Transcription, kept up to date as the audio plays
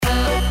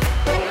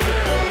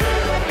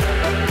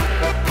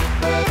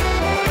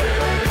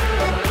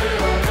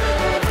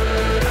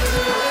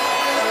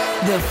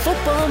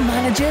Football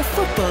Manager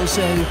Football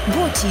Show,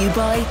 brought to you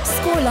by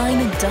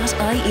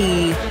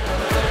scoreline.ie.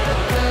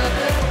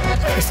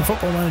 It's the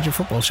Football Manager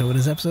Football Show. It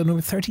is episode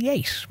number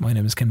 38. My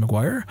name is Ken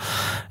McGuire,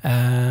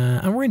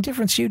 and we're in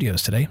different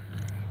studios today.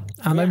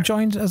 And I'm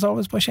joined, as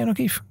always, by Shane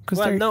O'Keefe.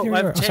 I've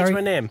changed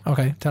my name.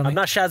 Okay, tell me. I'm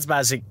not Shaz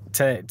Bazik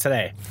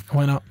today.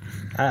 Why not?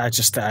 I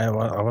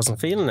wasn't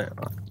feeling it.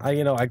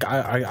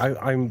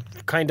 I'm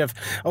kind of.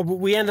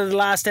 We ended the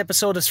last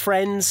episode as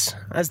friends,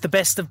 as the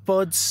best of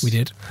buds. We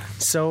did.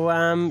 So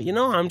I'm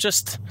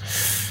just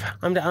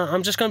going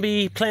to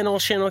be plain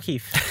old Shane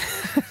O'Keefe.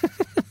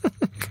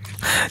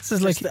 This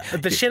is like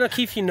the Shane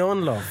O'Keefe you know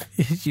and love.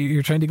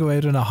 You're trying to go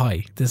out on a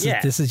high. This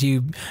is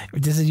you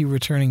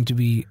returning to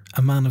be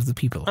a man of the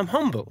people. I'm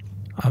humble.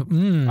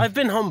 I've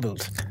been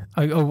humbled.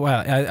 I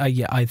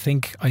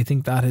think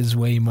that is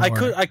way more.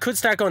 I could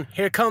start going.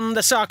 Here come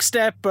the sock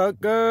stepper,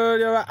 girl.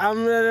 You're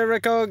I'm a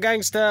record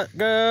gangster,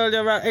 girl.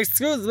 You're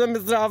excuse me,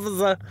 Mr.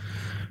 Officer.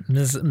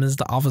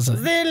 Mr. Officer.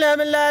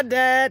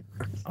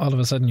 All of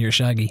a sudden, you're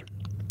Shaggy.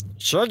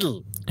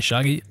 Shaggy.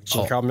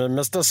 She called me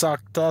Mr.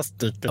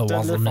 Socktastic.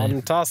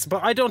 Fantastic.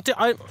 But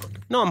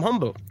I'm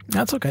humble.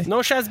 That's okay. No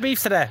Shaz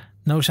beef today.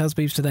 No Shaz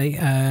beef today.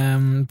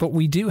 But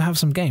we do have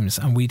some games,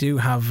 and we do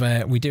have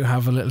a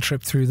little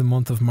trip through the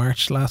month of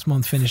March. Last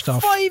month finished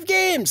off 5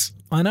 games.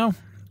 I know,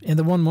 in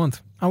the 1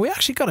 month. And we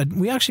actually got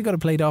it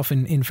played off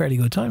in fairly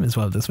good time as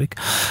well this week.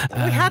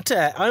 We had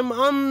to. I'm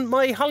on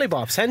my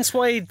hollybops, hence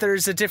why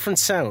there's a different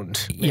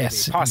sound. Maybe,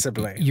 yes,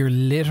 possibly. You're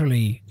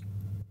literally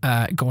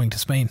going to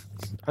Spain.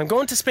 I'm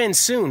going to Spain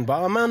soon,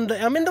 but I'm in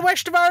the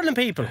west of Ireland,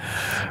 people.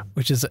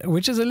 Which is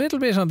a little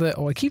bit on the.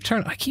 I keep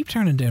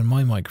turning down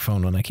my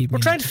microphone when I keep. We're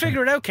trying to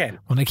figure it out, Ken.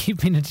 When I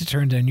keep meaning to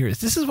turn down yours.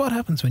 This is what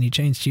happens when you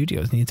change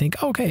studios and you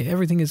think, okay,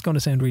 everything is going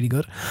to sound really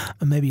good,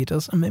 and maybe it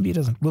does, and maybe it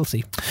doesn't. We'll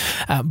see.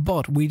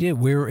 But we do.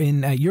 We're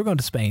in. You're going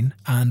to Spain,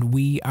 and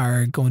we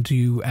are going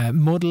to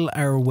muddle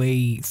our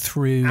way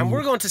through. And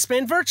we're going to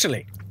Spain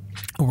virtually.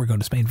 We're going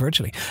to Spain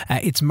virtually.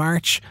 It's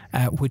March,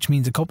 which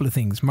means a couple of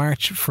things.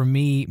 March for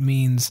me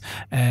means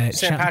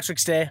St.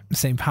 Patrick's Day.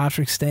 St.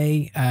 Patrick's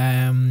Day.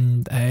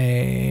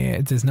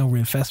 There's no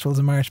real festivals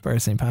in March,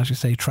 but St.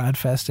 Patrick's Day,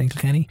 Tradfest in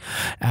Kilkenny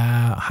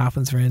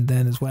happens around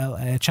then as well.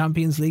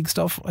 Champions League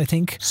stuff, I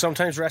think.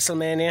 Sometimes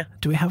WrestleMania.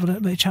 Do we have a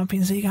little bit of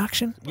Champions League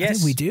action? Yes, I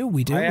think we do.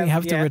 We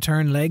have the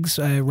return legs.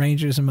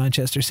 Rangers and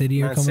Manchester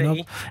City are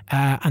coming up,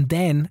 and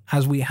then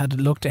as we had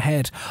looked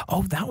ahead,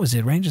 that was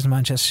it. Rangers and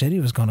Manchester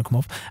City was going to come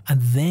up. And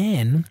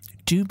then,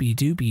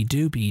 doobie-doo.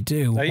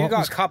 Now you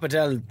got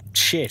Copadel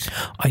shit.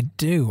 I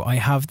do. I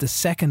have the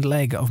second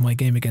leg of my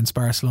game against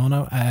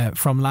Barcelona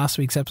from last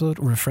week's episode.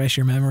 Refresh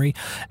your memory.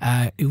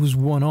 It was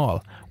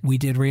 1-1. We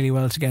did really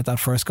well to get that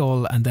first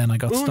goal, and then I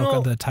got stuck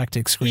on the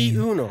tactics screen.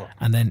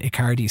 And then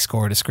Icardi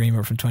scored a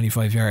screamer from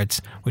 25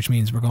 yards, which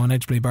means we're going out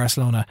to play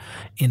Barcelona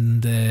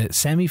in the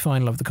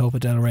semi-final of the Copa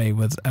del Rey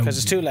because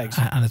it's 2 legs,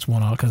 and it's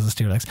 1-1 because it's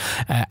 2 legs.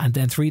 And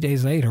then 3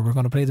 days later, we're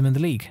going to play them in the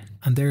league,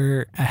 and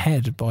they're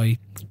ahead by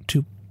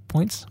 2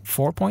 points,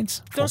 4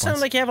 points. Don't sound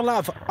like you have a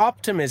lot of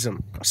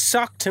optimism,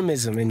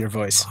 socktimism in your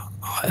voice.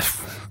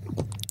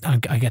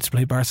 I get to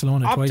play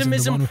Barcelona twice in the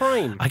 1 week.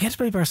 Prime. I get to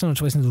play Barcelona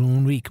twice in the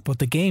 1 week, but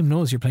the game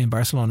knows you're playing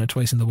Barcelona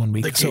twice in the 1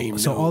 week.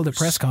 So all the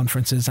press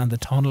conferences and the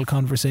tunnel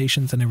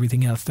conversations and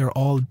everything else, they're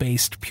all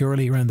based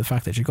purely around the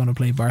fact that you're going to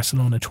play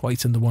Barcelona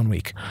twice in the 1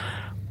 week.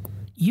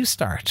 You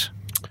start.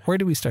 Where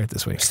do we start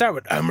this week? Start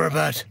with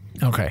Amrabat.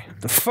 Okay.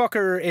 The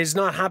fucker is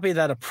not happy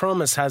that a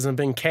promise hasn't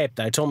been kept.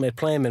 I told him I'd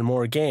play him in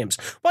more games.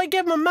 Well, I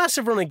gave him a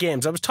massive run of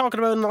games. I was talking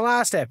about in the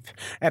last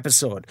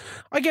episode.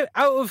 I get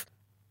out of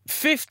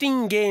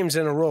 15 games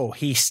in a row,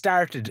 he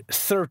started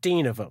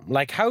 13 of them.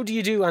 Like, how do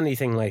you do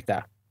anything like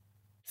that?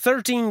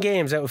 13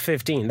 games out of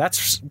 15.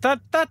 That's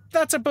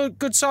a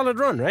good solid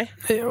run, right?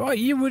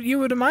 You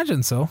would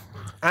imagine so.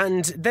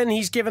 And then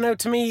he's given out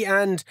to me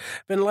and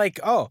been like,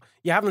 oh,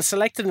 you haven't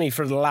selected me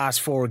for the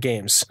last 4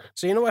 games.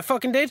 So you know what I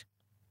fucking did?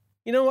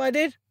 You know what I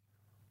did?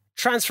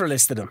 Transfer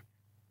listed him.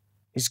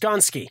 He's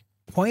gone ski.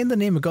 Why in the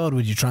name of God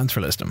would you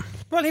transfer list him?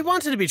 Well, he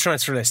wanted to be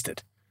transfer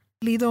listed.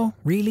 Really though?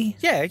 Really?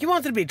 Yeah, he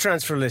wanted to be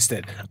transfer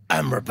listed.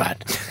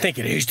 Amrabat,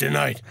 thinking he's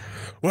tonight.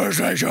 Where's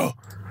Rachel?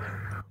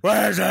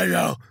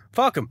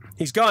 Fuck him.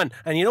 He's gone.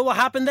 And you know what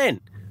happened then?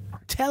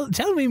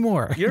 Tell me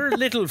more. Your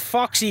little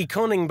foxy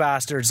cunning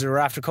bastards are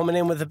after coming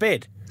in with a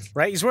bid.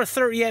 Right? He's worth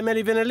 38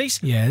 million Vanillis.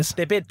 Yes.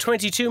 They bid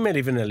 22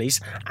 million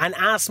Vanillis and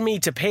asked me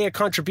to pay a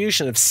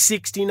contribution of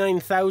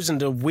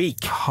 69,000 a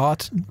week.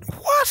 Hot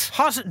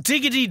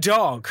diggity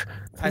dog,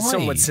 as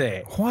some would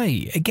say.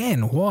 Why?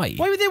 Again, why?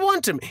 Why would they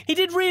want him? He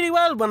did really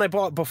well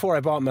before I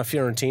bought him at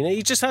Fiorentina.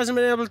 He just hasn't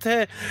been able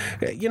to,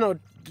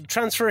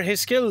 transfer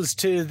his skills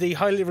to the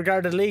highly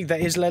regarded league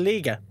that is La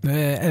Liga.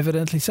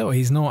 Evidently so.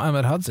 He's no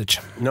Ahmed Hodzic.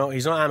 No,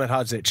 he's not Ahmed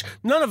Hodzic.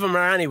 None of them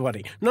are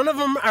anybody. None of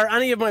them are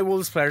any of my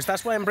Wolves players.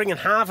 That's why I'm bringing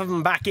half of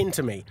them back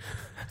into me.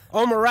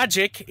 Omar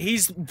Rajic,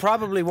 he's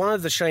probably one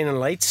of the shining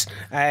lights.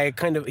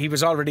 He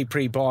was already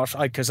pre-bought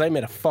because I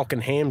made a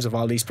fucking hames of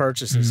all these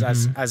purchases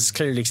as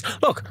clearly.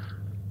 Look,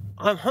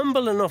 I'm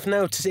humble enough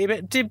now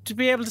to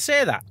be able to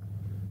say that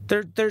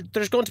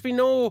There's going to be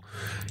no,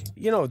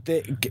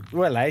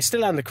 I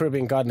still am the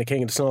Caribbean God and the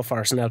King of the Snow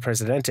Forest and El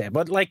Presidente,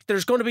 but like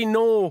there's going to be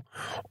no,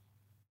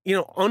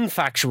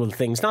 unfactual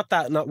things.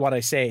 Not what I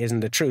say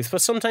isn't the truth,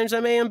 but sometimes I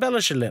may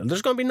embellish a little.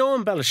 There's going to be no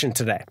embellishing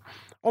today.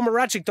 Omar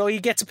Radjic, though, he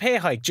gets a pay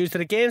hike due to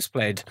the games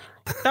played.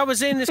 That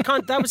was in his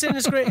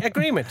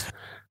agreement.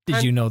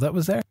 Did you know that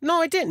was there?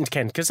 No, I didn't,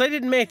 Ken, because I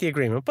didn't make the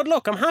agreement. But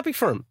look, I'm happy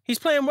for him. He's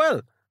playing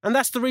well, and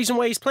that's the reason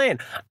why he's playing.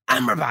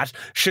 Amrabat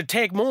should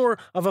take more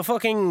of a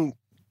fucking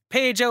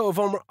page out of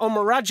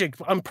Omar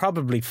Radjic. I'm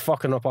probably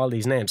fucking up all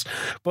these names,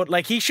 but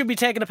like he should be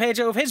taking a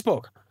page out of his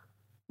book.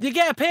 You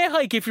get a pay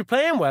hike if you're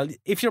playing well.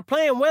 If you're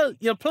playing well,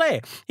 you'll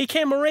play. He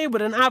came away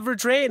with an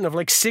average rating of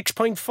like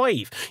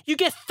 6.5. You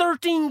get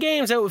 13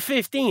 games out of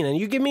 15 and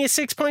you give me a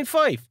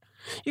 6.5.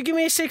 You give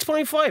me a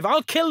 6.5.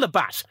 I'll kill the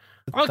bat.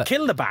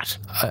 Kill the bat.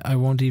 I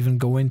won't even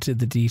go into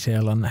the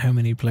detail on how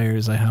many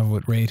players I have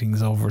with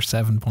ratings over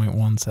 7.1,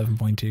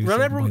 7.2,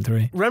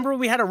 7.3. Remember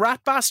we had a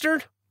rat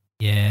bastard?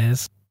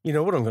 Yes. You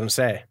know what I'm going to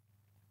say.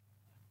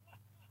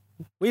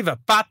 We have a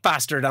bat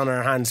bastard on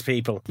our hands,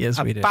 people.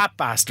 Yes, we do. A bat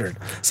bastard.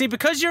 See,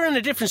 because you're in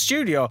a different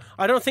studio,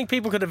 I don't think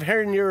people could have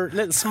heard your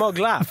little smug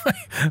laugh.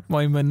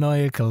 My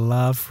maniacal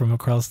laugh from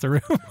across the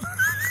room.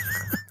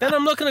 Then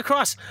I'm looking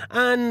across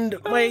and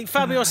my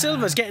Fabio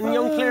Silva's getting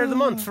Young Player of the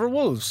Month for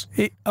Wolves.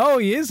 He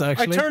is,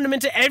 actually. I turned him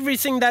into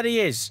everything that he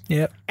is.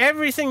 Yep.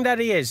 Everything that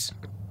he is.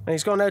 And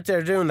he's going out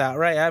there doing that.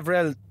 Right, I have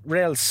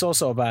Real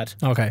so bad.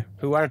 Okay.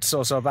 Who aren't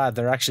so bad.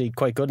 They're actually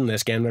quite good in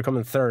this game. They're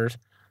coming third.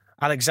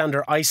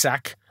 Alexander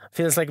Isak.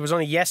 Feels like it was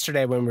only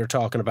yesterday when we were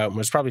talking about him. It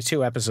was probably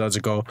 2 episodes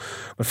ago.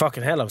 But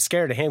fucking hell, I was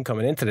scared of him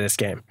coming into this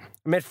game.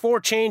 I made 4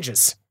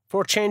 changes.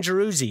 4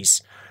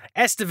 changeroosies.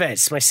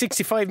 Estevez, my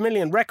 65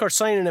 million record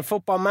signing in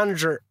Football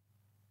Manager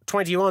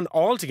 21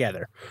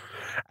 altogether.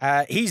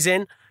 He's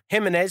in.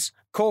 Jimenez,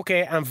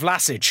 Koke and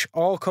Vlasic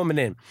all coming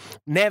in.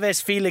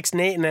 Neves, Felix,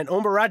 Nathan and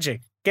Omar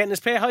Radjic. Getting his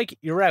pay hike,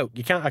 you're out.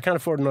 I can't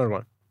afford another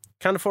one.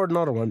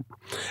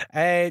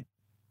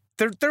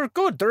 They're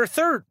good. They're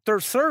third.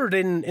 They're third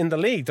in the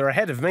league. They're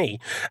ahead of me.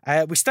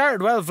 We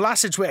started well.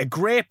 Vlasic with a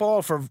great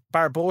ball for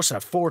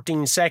Barbosa,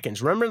 14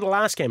 seconds. Remember the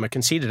last game I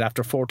conceded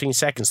after 14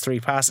 seconds, 3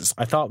 passes.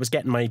 I thought it was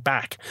getting my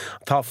back.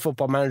 I thought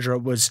Football Manager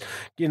was,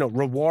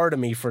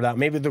 rewarding me for that.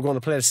 Maybe they're going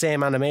to play the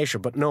same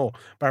animation, but no.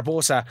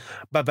 Barbosa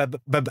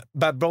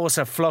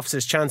fluffs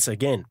his chance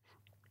again.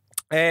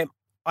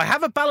 I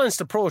have a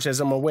balanced approach as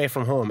I'm away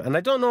from home, and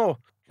I don't know.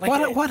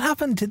 What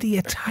happened to the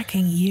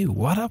attacking you?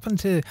 What happened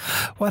to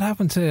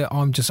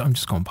I'm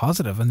just going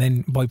positive, and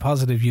then by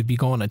positive you'd be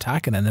going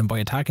attacking, and then by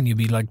attacking you'd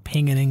be like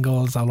pinging in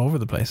goals all over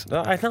the place.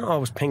 I'm not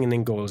always pinging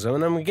in goals.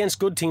 When I'm against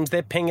good teams,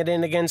 they ping it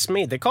in against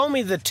me. They call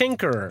me the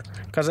tinkerer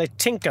because I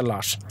think a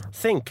lot.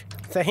 Think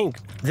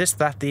this,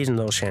 that, these, and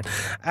those. Shane.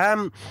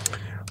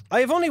 I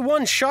have only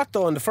 1 shot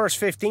though in the first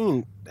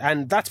 15,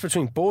 and that's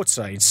between both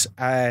sides.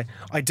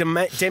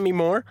 Demi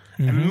Moore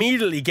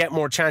immediately get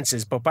more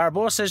chances, but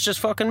Barbosa's just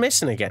fucking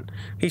missing again.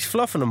 He's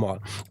fluffing them all.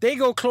 They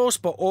go close,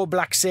 but All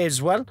Black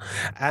saves well,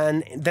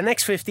 and the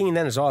next 15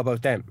 then is all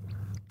about them.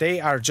 They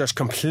are just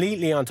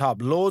completely on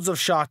top. Loads of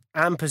shot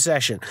and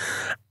possession.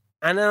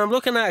 And then I'm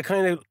looking at it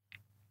kind of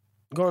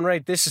going,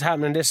 right, this is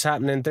happening,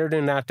 they're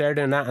doing that,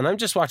 and I'm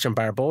just watching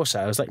Barbosa.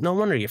 I was like, no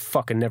wonder you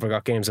fucking never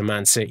got games in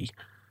Man City.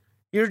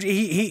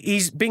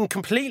 He's been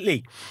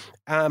completely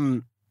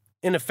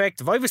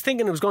ineffective. I was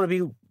thinking it was going to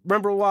be,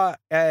 remember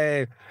what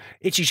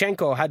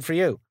Ichichenko had for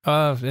you?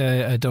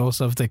 A dose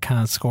of the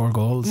can't score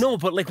goals. No,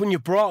 but like when you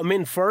brought him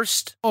in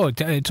first. Oh,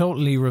 it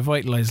totally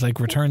revitalised, like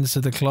returns to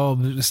the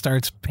club,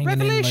 starts pinging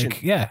Revelation.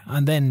 in,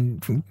 and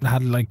then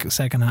had like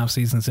second half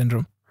season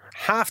syndrome.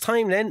 Half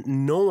time then,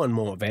 no one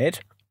motivated.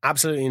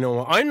 Absolutely no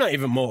one. I'm not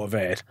even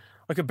motivated.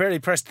 I could barely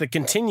press the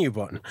continue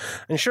button.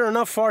 And sure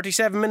enough,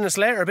 47 minutes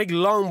later, a big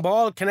long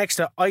ball connects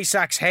to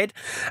Isak's head.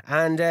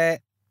 And, I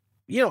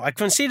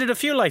conceded a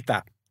few like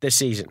that this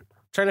season.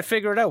 Trying to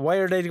figure it out. Why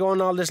are they going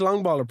all this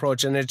long ball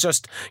approach? And it's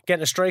just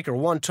getting a striker,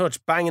 1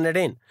 touch, banging it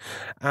in.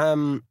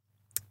 I'm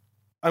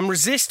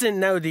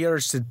resisting now the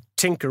urge to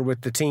tinker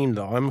with the team,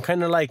 though. I'm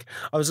kind of like,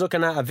 I was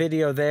looking at a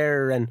video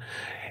there and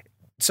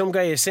some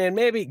guy is saying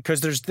maybe because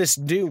there's this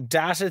new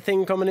data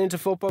thing coming into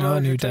football. Oh,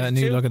 new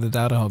look at the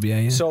data hub,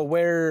 yeah. So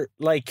where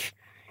like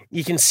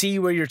you can see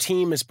where your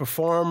team is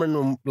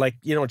performing, like,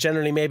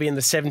 generally maybe in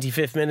the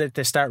 75th minute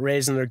they start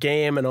raising their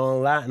game and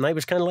all that. And I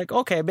was kind of like,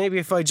 okay, maybe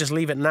if I just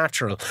leave it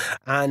natural.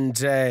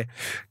 And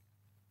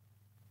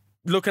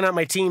looking at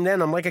my team then,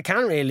 I'm like, I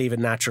can't really leave it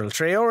natural.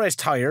 Traore's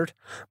tired.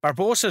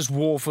 Barbosa's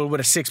woeful with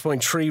a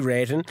 6.3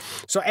 rating.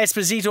 So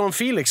Esposito and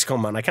Felix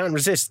come on. I can't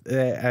resist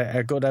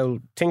a good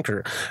old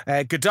tinker.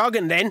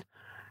 Godogan then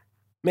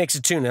makes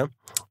it 2-0.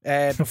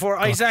 Before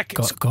Isaac...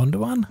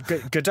 Gundogan?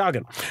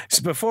 Godogan.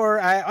 So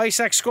before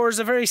Isaac scores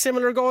a very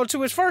similar goal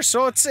to his first.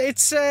 So it's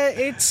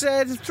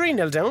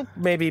 3-0 down.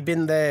 Maybe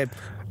been the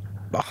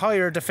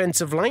higher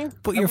defensive line.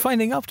 But you're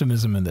finding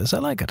optimism in this. I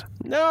like it.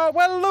 No,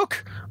 well,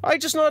 look, I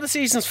just know the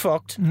season's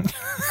fucked.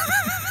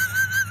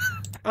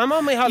 I'm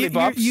on my holly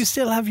bops. You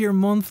still have your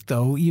month,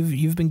 though.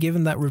 You've been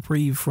given that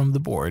reprieve from the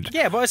board.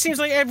 Yeah, but it seems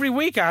like every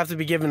week I have to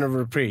be given a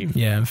reprieve.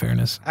 Yeah, in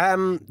fairness.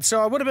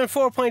 So I would have been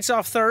 4 points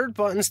off third,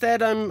 but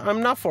instead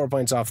I'm not 4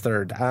 points off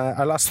third.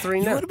 I lost 3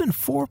 You now. would have been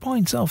 4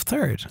 points off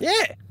third.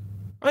 Yeah,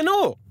 I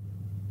know.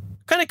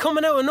 Kind of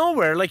coming out of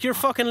nowhere, like your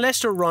fucking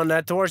Leicester run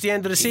towards the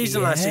end of the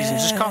season last season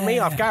just caught me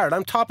off guard.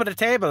 I'm top of the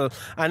table,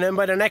 and then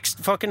by the next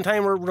fucking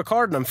time we're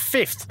recording, I'm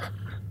 5th.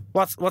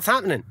 What's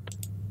happening?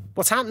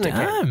 What's happening?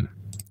 Damn.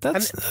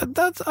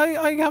 That's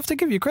I have to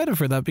give you credit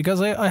for that,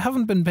 because I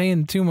haven't been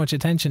paying too much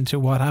attention to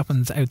what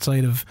happens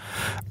outside of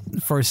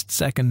first,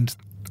 second,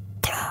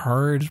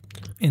 third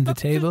in the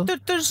table.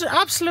 There's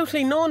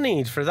absolutely no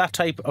need for that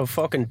type of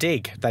fucking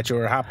dig that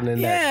you're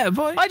happening there. Yeah,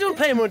 but I don't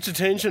pay much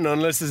attention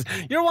unless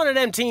you're one of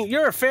them teams.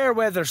 You're a fair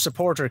weather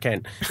supporter,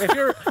 Ken.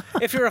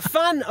 If you're a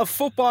fan of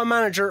Football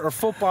Manager or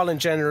football in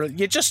general,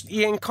 you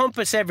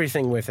encompass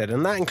everything with it,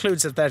 and that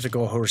includes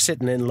Atletico, who are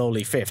sitting in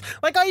lowly 5th.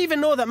 Like, I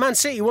even know that Man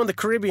City won the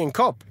Caribbean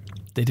Cup.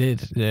 they did,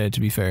 to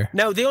be fair.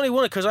 Now they only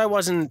won it because I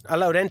wasn't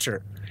allowed to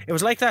enter. It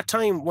was like that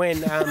time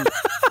when.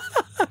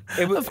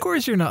 Of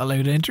course you're not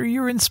allowed to enter.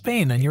 You're in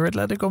Spain and you're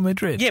Atletico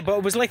Madrid. Yeah, but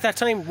it was like that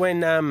time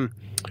when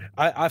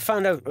I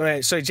found out.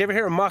 So, did you ever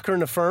hear of Mocker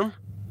and the Firm?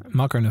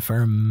 Mocker and a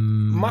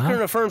Firm. Mocker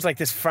and a Firm's like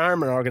this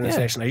farming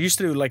organisation. I used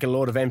to do like a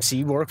load of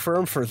MC work for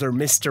them for their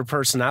Mr.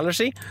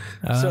 Personality.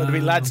 So there'd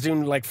be lads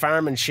doing like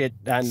farming shit.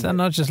 And is that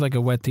not just like a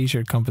wet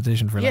t-shirt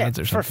competition for lads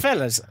or something? for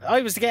fellas.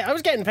 I was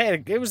getting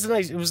paid. It was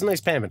a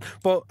nice payment.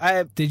 But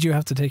did you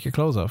have to take your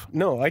clothes off?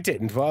 no, I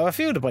didn't. Well, a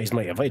few of the boys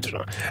might have. I don't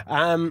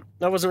know.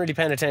 I wasn't really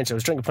paying attention. I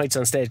was drinking pints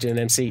on stage doing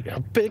MC. A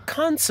bit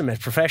consummate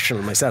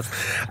professional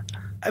myself.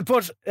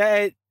 But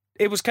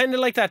it was kind of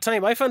like that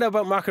time. I found out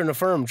about Mocker and the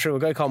Firm through a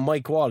guy called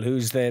Mike Wall,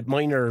 who's the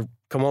minor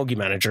camogie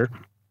manager.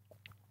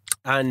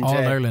 And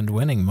All-Ireland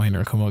winning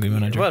minor camogie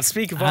manager. Well,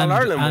 speak of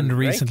All-Ireland and winning,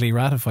 recently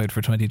ratified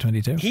for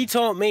 2022. He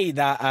taught me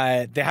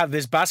that they have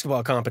this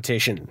basketball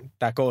competition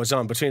that goes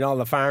on between all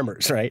the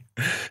farmers, right?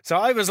 So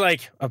I was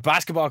like, a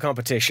basketball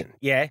competition,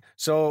 yeah.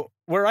 So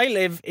where I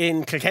live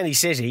in Kilkenny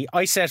City,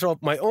 I set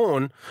up my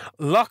own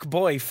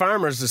Lochboy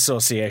Farmers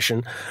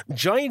Association,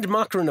 joined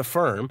Mocker and the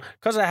Firm,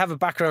 because I have a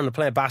background in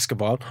playing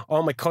basketball.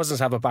 All my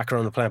cousins have a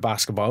background in playing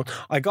basketball.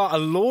 I got a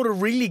load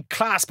of really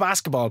class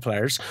basketball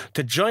players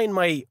to join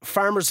my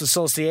Farmers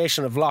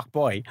Association of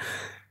Lochboy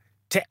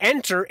to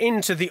enter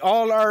into the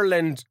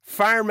All-Ireland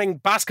Farming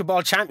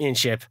Basketball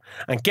Championship.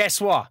 And guess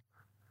what?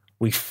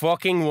 We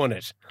fucking won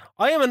it.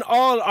 I am an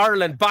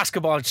All-Ireland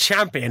basketball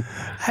champion.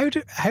 How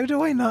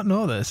do I not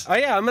know this? Oh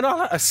yeah, I'm an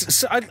I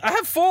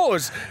have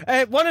photos.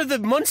 One of the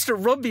Munster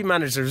rugby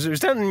managers, who was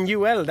down in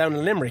UL down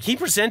in Limerick, he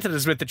presented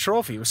us with the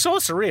trophy. It was so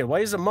surreal. Why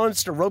is a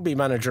Munster rugby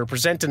manager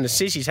presenting the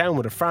city town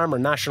with a farmer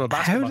national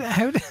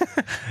basketball?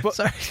 But,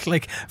 sorry,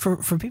 like for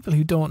people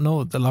who don't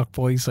know the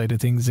Lochboy side of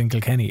things in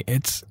Kilkenny,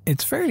 it's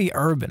fairly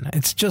urban.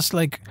 It's just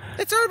like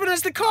it's urban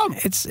as they come.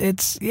 It's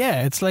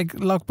like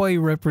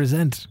Lochboy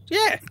represent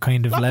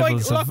kind of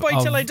levels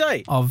Lochboy till I die.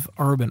 Of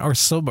urban or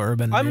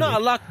suburban. I'm not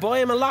a Loch boy,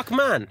 I'm a Loch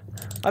man.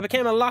 I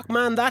became a Loch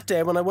man that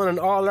day when I won an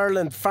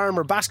All-Ireland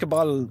Farmer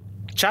Basketball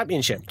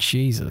Championship.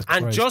 Jesus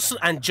Christ.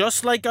 And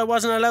just like I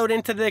wasn't allowed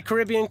into the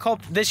Caribbean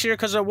Cup this year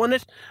because I won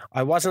it,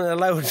 I wasn't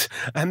allowed,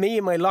 and me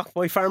and my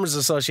Lochboy Farmers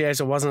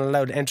Association wasn't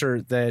allowed to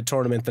enter the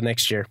tournament the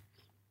next year.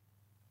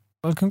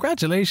 Well,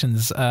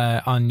 congratulations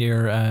on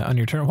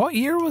your turn. What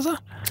year was it?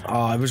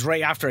 Oh, it was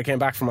right after I came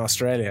back from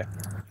Australia.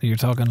 You're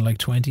talking like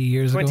 20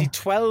 years ago?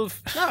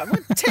 2012. No,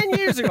 10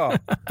 years ago.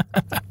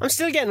 I'm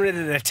still getting rid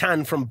of the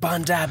tan from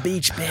Bondi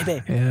Beach,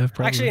 baby. Yeah,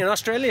 probably. Actually, an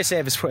Australia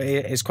save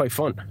is quite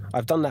fun.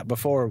 I've done that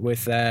before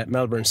with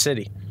Melbourne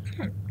City.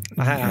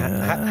 I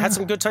had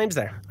some good times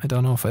there. I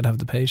don't know if I'd have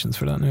the patience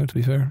for that now, to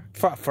be fair.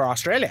 For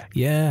Australia?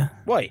 Yeah.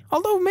 Why?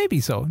 Although maybe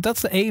so.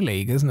 That's the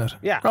A-League, isn't it?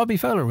 Yeah. Robbie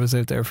Fowler was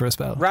out there for a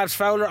spell. Rabs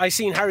Fowler. I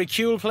seen Harry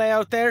Kuehl play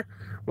out there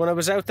when I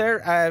was out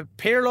there.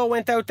 Pirlo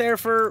went out there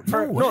for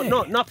no,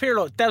 not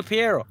Pirlo, Del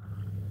Piero.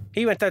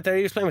 He went out there.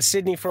 He was playing with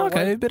Sydney for a while.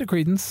 Okay, a bit of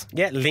credence.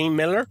 Yeah, Liam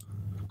Miller.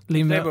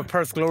 Played with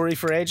Perth Glory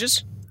for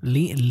ages.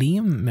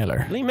 Liam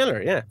Miller. Liam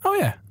Miller, yeah. Oh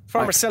yeah.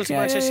 Former Celtic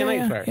Manchester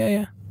United player.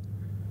 Yeah.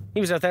 He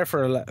was out there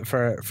for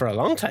a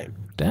long time.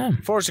 Damn.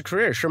 For his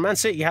career. Sure, Man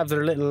City have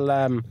their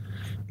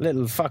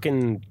little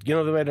fucking, you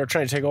know, the way they're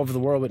trying to take over the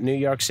world with New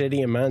York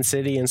City and Man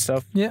City and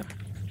stuff. Yeah.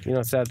 You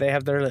know, so they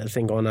have their little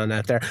thing going on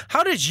out there.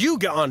 How did you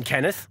get on,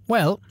 Kenneth?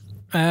 Well,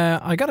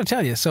 I got to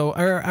tell you. So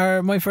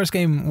my first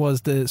game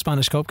was the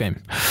Spanish Cup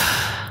game,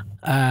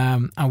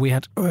 and we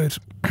had to go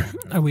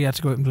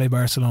out and play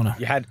Barcelona.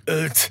 You had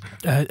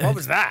what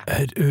was that? I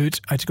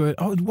had to go out.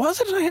 Oh, was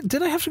it?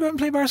 Did I have to go out and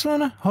play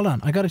Barcelona? Hold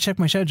on, I got to check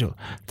my schedule.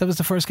 That was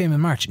the first game in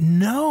March.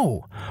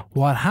 No,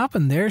 what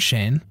happened there,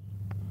 Shane?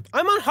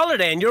 I'm on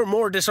holiday and you're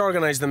more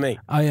disorganised than me.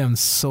 I am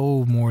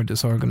so more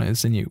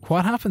disorganised than you.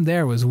 What happened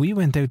there was we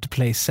went out to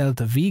play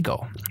Celta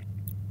Vigo.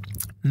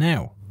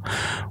 Now,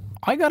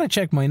 I got to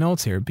check my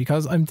notes here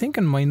because I'm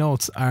thinking my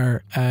notes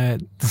are the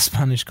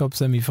Spanish Cup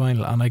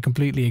semi-final, and I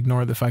completely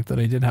ignored the fact that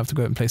I did have to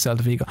go out and play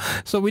Celta Vigo.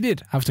 So we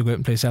did have to go out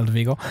and play Celta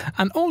Vigo,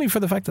 and only for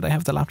the fact that I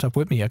have the laptop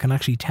with me I can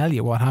actually tell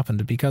you what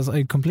happened, because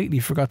I completely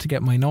forgot to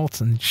get my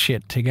notes and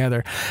shit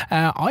together.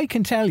 I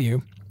can tell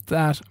you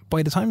that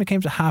by the time it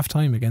came to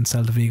half-time against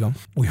Celta Vigo,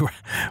 we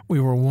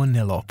were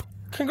 1-0 up.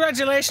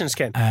 Congratulations,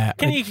 Ken.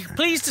 Can you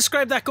please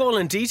describe that goal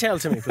in detail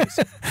to me, please?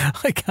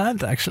 I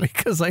can't actually,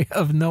 because I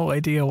have no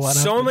idea what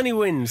happened. So many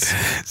wins.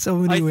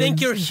 I think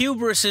your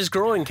hubris is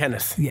growing,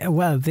 Kenneth. Yeah,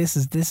 well, this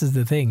is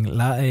the thing.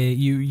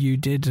 You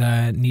did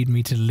need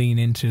me to lean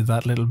into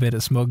that little bit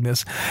of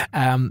smugness.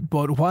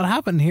 But what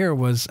happened here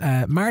was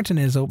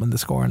Martinez opened the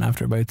scoring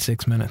after about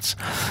 6 minutes,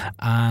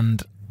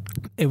 and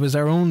it was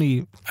our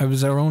only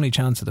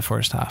chance of the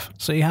first half.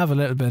 So you have a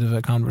little bit of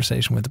a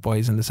conversation with the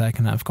boys in the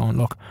second half going,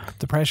 look,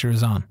 the pressure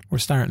is on. We're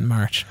starting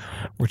March.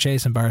 We're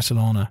chasing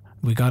Barcelona.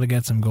 We got to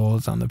get some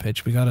goals on the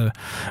pitch. We got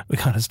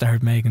to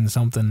start making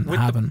something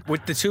happen.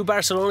 With the 2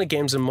 Barcelona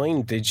games in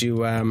mind, did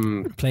you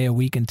play a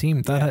weakened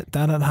team? That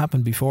had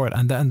happened before it,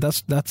 and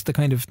that's the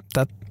kind of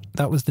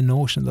that was the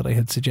notion that I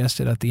had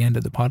suggested at the end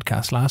of the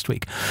podcast last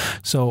week.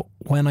 So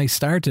when I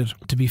started,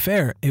 to be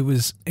fair, it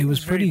was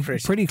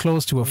pretty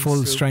close to a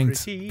full strength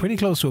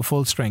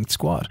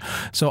squad.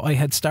 So I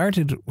had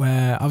started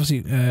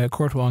obviously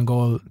Courtois on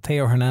goal,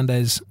 Theo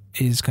Hernandez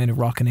is kind of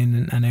rocking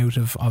in and out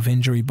of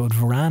injury, but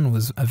Varane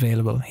was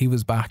available. He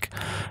was back.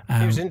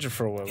 He was injured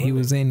for a while. He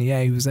was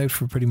out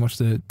for pretty much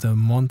the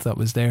month that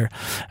was there.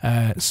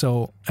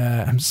 So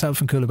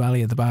himself and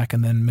Koulibaly at the back,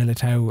 and then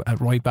Militao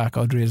at right back.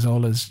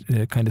 Odriozola's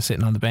kind of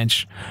sitting on the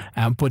bench,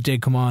 but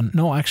did come on.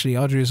 No, actually,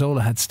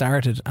 Odriozola had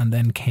started and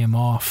then came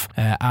off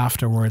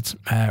afterwards.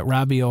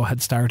 Rabiot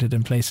had started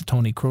in place of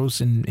Toni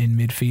Kroos in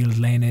midfield.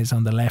 Lainez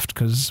on the left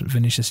because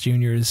Vinicius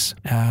Junior is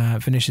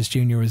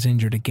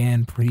injured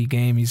again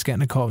pre-game. He's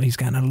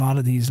getting a lot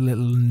of these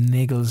little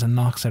niggles and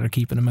knocks that are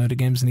keeping him out of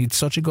games, and he had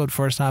such a good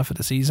first half of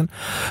the season,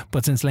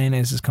 but since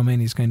Lainez has come in,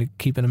 he's kind of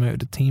keeping him out of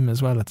the team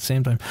as well at the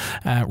same time.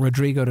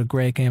 Rodrigo had a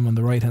great game on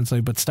the right hand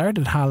side, but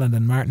started Haaland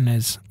and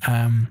Martinez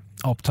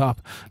up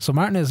top. So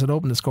Martinez had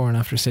opened the scoring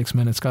after 6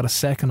 minutes, got a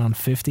second on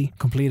 50,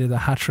 completed a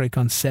hat-trick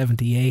on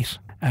 78.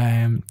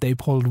 They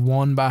pulled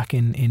one back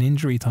in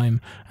injury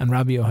time, and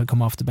Rabiot had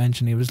come off the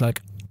bench, and he was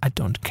like, I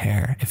don't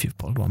care if you've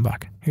pulled one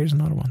back. Here's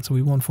another one. So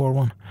we won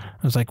 4-1. I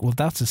was like, well,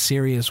 that's a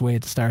serious way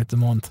to start the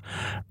month,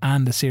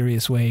 and a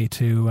serious way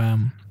to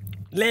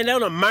laying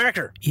down a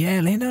marker.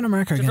 Yeah, laying down a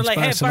marker against like,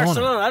 Barcelona. Hey,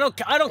 Barcelona,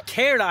 I don't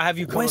care that I have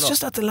you coming Well, it's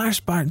just that the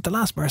last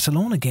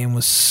Barcelona game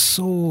was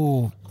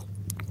so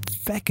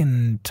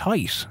feckin'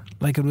 tight.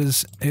 Like it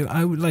was,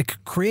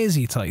 like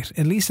crazy tight.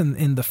 At least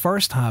in the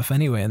first half,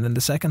 anyway. And then the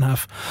second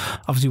half,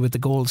 obviously with the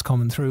goals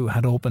coming through,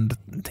 had opened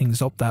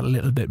things up that a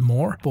little bit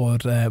more.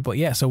 But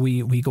yeah, so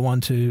we go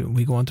on to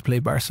play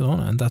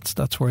Barcelona, and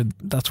that's where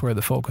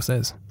the focus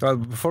is. Well,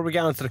 before we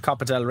get on to the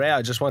Copa del Rey,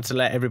 I just want to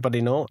let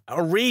everybody know: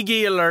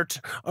 Origi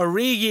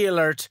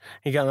alert!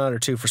 He got another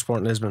 2 for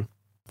Sporting Lisbon.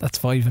 That's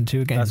 5 in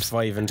 2 games. That's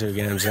 5 in 2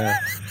 games. Yeah.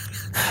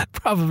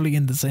 Probably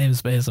in the same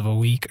space of a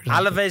week or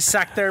something. Alaves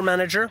sacked their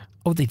manager.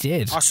 Oh, they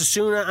did.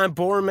 Osasuna and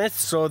Bournemouth,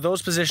 so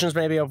those positions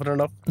may be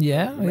opening up.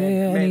 Yeah.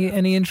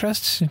 Any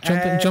interest?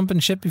 Jumping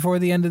ship before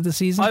the end of the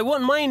season? I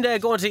wouldn't mind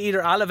going to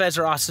either Alaves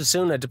or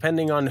Osasuna,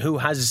 depending on who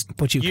has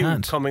but you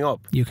can't. Coming up.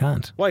 You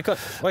can't. Why can't?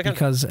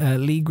 Because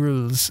league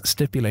rules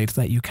stipulate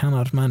that you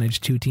cannot manage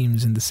 2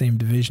 teams in the same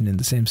division in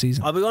the same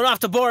season. I'll be going off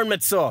to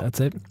Bournemouth, so that's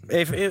it.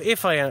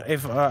 If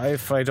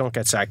I don't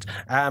get sacked.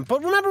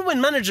 But remember when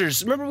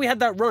managers? Remember we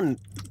had that run.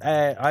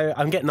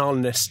 I'm getting all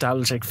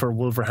nostalgic for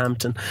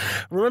Wolverhampton.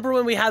 Remember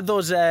when we had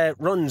those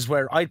runs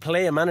where I'd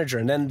play a manager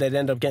and then they'd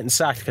end up getting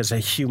sacked because I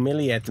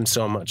humiliate them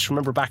so much.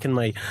 Remember back in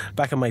my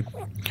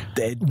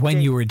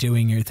when you were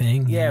doing your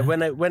thing. Yeah,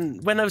 when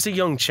I was a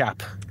young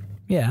chap.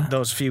 Yeah,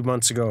 those few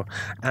months ago.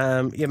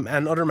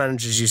 And other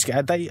managers used to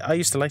get. I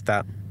used to like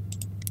that.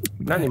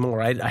 Not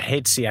anymore. I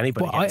hate to see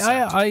anybody get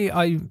sacked.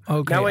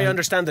 Okay. Now I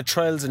understand the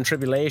trials and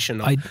tribulation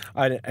of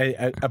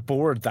a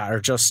board that are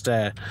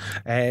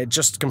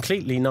just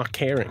completely not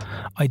caring.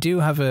 I do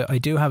have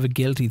a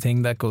guilty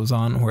thing that goes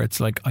on where it's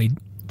like I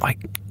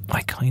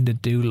kind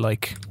of do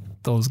like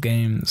those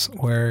games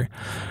where.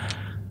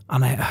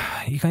 And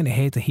you kind of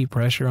hate to heap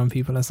pressure on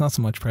people. It's not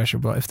so much pressure,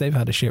 but if they've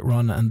had a shit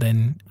run and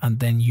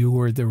then you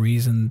were the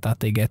reason that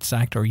they get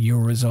sacked, or your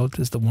result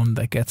is the one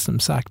that gets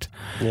them sacked.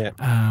 Yeah.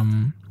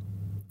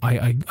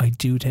 I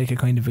do take a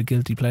kind of a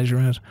guilty pleasure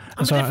in it.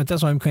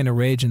 That's why I'm kind of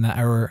raging that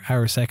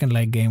our second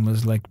leg game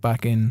was like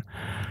back in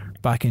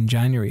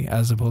January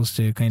as opposed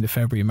to kind of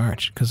February,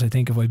 March. Because I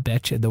think if I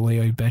bet you the way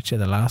I bet you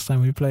the last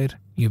time we played,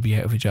 you'd be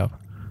out of a job.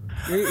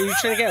 You're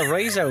trying to get a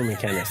rise out of me,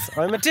 Kenneth.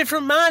 I'm a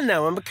different man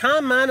now. I'm a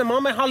calm man. I'm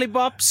on my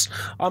hollybops.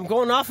 I'm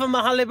going off on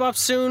my hollybops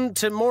soon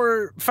to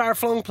more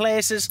far-flung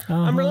places. Uh-huh.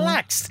 I'm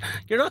relaxed.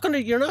 You're not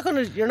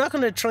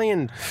gonna try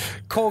and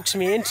coax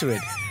me into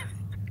it.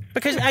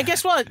 Because I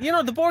guess what?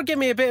 The board gave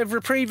me a bit of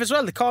reprieve as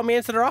well. They called me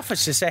into their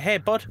office to say, "Hey,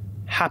 bud,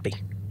 happy.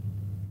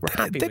 We're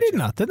happy." They did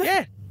not, did they?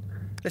 Yeah.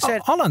 They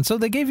said hold on. So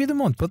they gave you the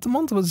month, but the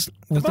month was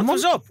the month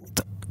was up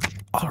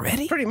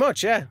already. pretty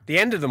much. Yeah, the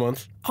end of the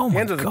month. Oh the my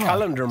end of God. the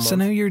calendar month. So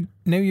now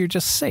you're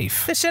just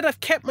safe. They said I've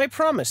kept my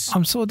promise.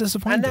 I'm so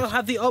disappointed. And now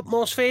have the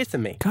utmost faith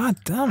in me. God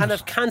damn And it.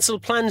 have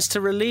cancelled plans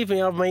to relieve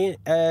me of my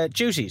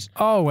duties.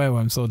 Oh wow,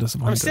 I'm so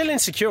disappointed. I'm still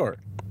insecure.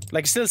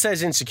 Like, it still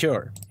says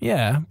insecure.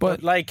 Yeah,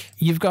 but Like,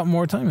 you've got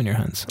more time in your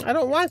hands. I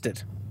don't want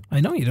it.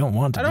 I know you don't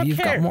want it, I don't but you've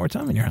care. got more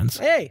time in your hands.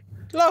 Hey,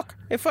 look,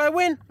 if I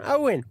win, I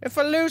win. If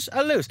I lose,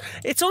 I lose.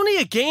 It's only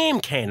a game,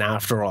 Ken,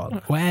 after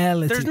all.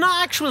 Well, There's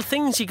not actual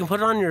things you can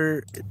put on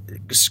your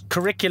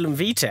curriculum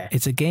vitae.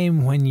 it's a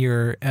game when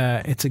you're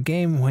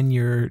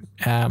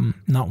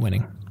not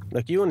winning.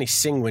 Look, you only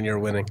sing when you're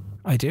winning.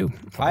 I do.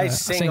 I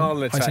sing all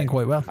the time. I sing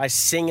quite well. I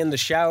sing in the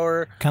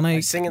shower. Can I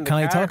sing in the can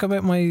I car. talk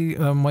about my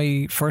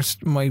my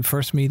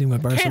first meeting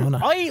with Ken, Barcelona?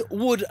 I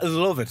would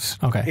love it.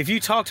 Okay. If you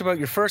talked about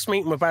your first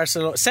meeting with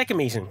Barcelona, second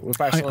meeting with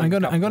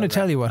Barcelona. I'm going to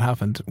tell you what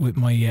happened with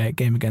my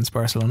game against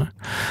Barcelona,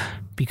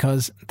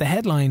 because the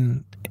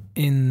headline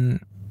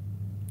in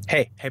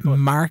Hey, bud.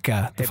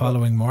 Marca the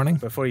following morning.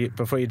 Before you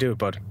do it,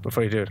 bud.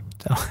 Before you do it,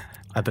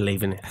 I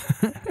believe in it.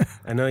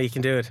 I know you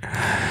can do it.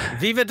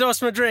 Viva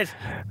dos Madrid.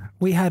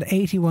 We had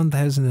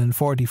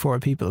 81,044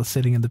 people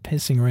sitting in the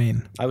pissing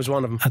rain I was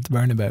one of them. at the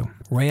Bernabeu.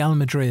 Real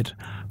Madrid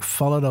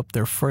followed up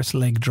their first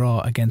leg draw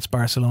against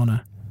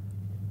Barcelona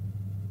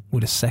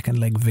with a second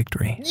leg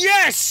victory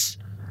Yes!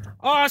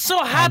 Oh, I'm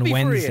so happy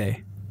on for Wednesday.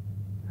 you.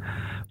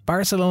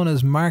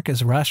 Barcelona's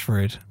Marcus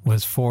Rashford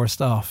was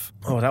forced off.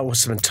 Oh, that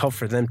must have been tough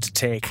for them to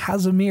take.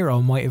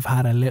 Casemiro might have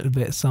had a little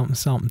bit of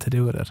something to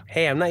do with it.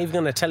 Hey, I'm not even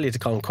going to tell you to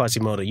call him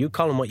Quasimodo. You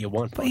call him what you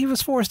want. But he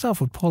was forced off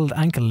with pulled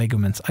ankle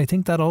ligaments. I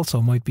think that also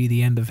might be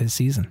the end of his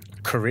season.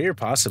 Career,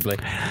 possibly.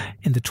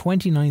 In the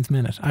 29th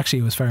minute, actually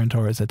it was Ferran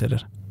Torres that did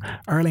it,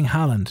 Erling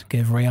Haaland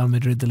gave Real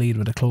Madrid the lead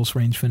with a close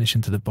range finish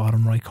into the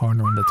bottom right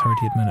corner in the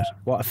 30th minute.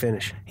 What a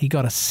finish. He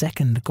got a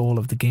second goal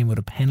of the game with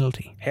a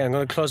penalty Hey, I'm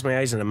going to close my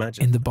eyes and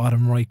imagine. in the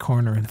bottom right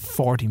corner in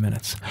 40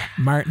 minutes.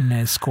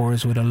 Martinez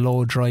scores with a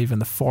low drive in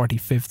the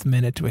 45th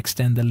minute to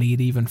extend the lead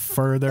even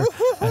further.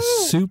 A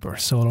super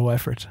solo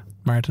effort.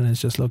 Martinez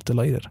just looked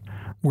delighted.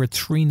 We're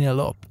 3-0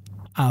 up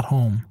at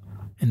home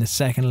in the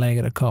second leg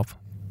of the Cup.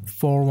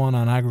 4-1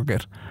 on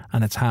aggregate,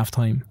 and it's half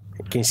time.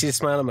 Can you see the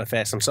smile on my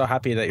face? I'm so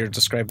happy that you're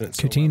describing it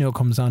so Coutinho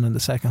comes on in the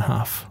second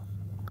half,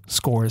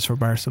 scores for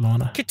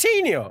Barcelona.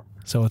 Coutinho!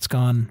 So it's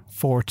gone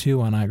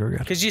 4-2 on aggregate.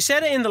 Because you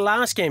said it in the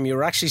last game, you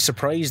were actually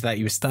surprised that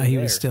he was still That he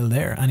there. was still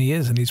there, and he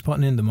is, and he's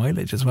putting in the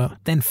mileage as well.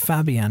 Then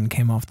Fabian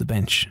came off the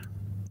bench.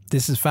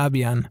 This is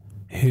Fabian,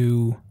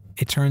 who,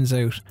 it turns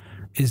out,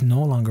 is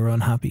no longer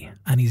unhappy,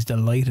 and he's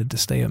delighted to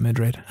stay at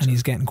Madrid, and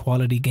he's getting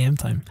quality game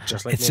time.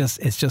 Just like me.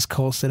 It's just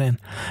coasted in.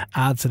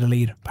 Adds to the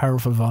lead.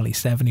 Powerful volley,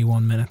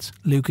 71 minutes.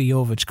 Luka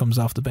Jovic comes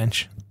off the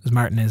bench, as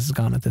Martinez is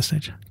gone at this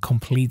stage.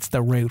 Completes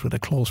the route with a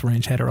close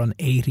range header on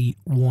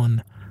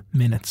 81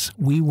 minutes.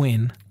 We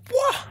win.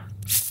 What?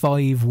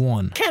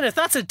 5-1. Kenneth,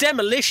 that's a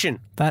demolition.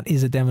 That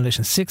is a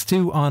demolition.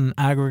 6-2 on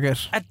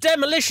aggregate. A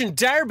demolition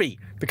derby.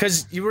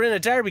 Because you were in a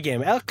derby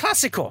game. El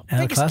Clásico.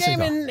 El Biggest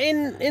Clásico.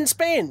 game in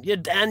Spain. You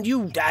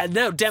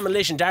now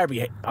demolition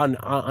derby on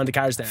the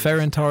cars there.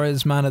 Ferran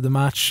Torres, man of the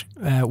match.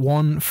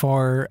 One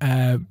for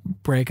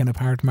breaking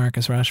apart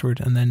Marcus Rashford,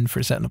 and then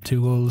for setting up 2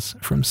 goals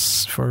for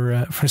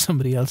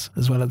somebody else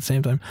as well at the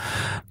same time.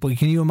 But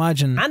can you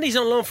imagine? And he's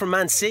on loan from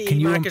Man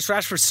City. Marcus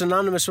Rashford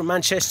synonymous with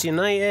Manchester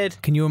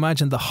United. Can you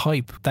imagine the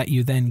hype that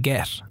you then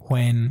get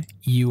when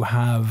you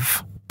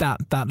have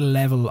that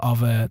level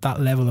of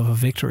a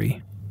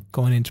victory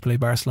going in to play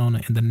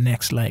Barcelona in the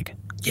next leg?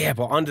 Yeah,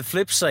 but on the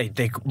flip side,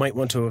 they might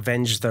want to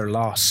avenge their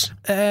loss.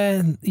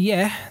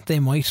 Yeah, they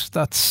might.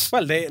 That's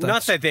not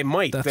that they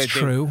might. That's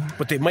true.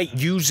 But they might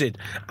use it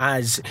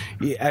as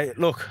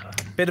look.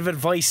 Bit of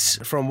advice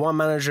from one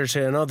manager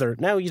to another.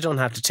 Now you don't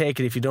have to take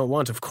it if you don't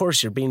want. Of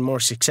course, you're being more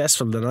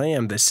successful than I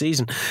am this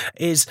season.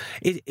 Is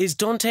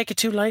don't take it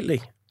too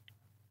lightly.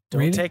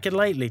 Don't take it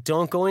lightly.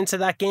 Don't go into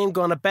that game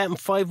going to bet them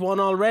 5-1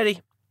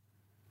 already.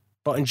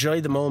 But enjoy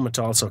the moment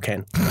also,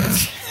 Ken.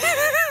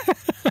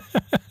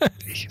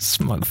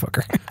 Smug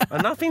fucker.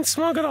 I'm not being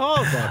smug at all,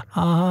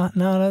 bud.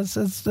 No,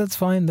 that's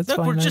fine. That's Look,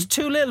 fine. we're man. just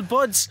 2 little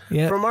buds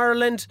from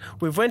Ireland.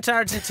 We've went to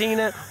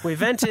Argentina. We've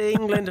went to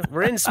England.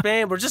 We're in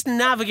Spain. We're just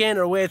navigating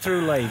our way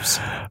through lives.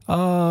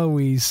 Oh,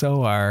 we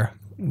so are.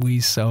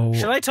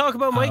 Shall I talk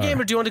about my game,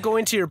 or do you want to go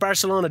into your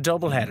Barcelona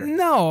doubleheader?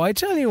 No, I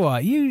tell you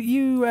what.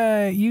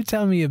 You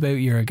tell me about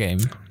your game.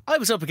 I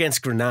was up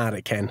against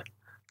Granada, Ken.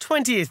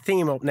 20th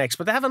team up next,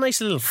 but they have a nice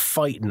little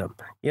fight in them.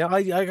 You know,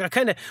 I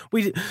kind of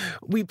we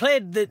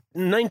played the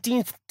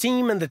 19th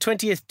team and the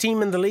 20th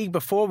team in the league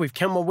before. We've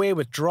come away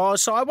with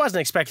draws, so I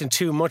wasn't expecting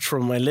too much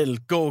from my little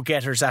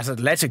go-getters at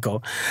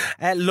Atletico.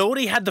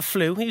 Lodi had the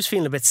flu; he was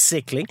feeling a bit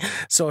sickly,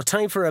 so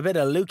time for a bit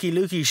of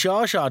Lukey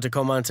Shaw to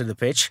come onto the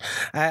pitch.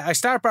 I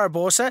start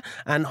Barbosa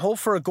and hope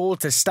for a goal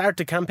to start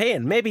the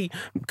campaign. Maybe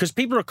because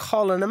people are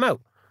calling him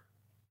out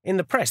in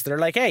the press. They're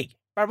like, "Hey,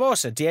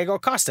 Barbosa, Diego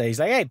Costa." He's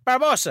like, "Hey,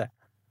 Barbosa,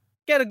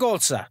 get a goal,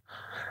 sir."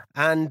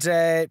 And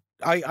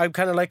I'm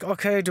kind of like,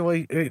 okay, do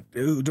I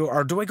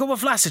go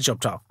with Vlasic up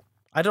top?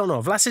 I don't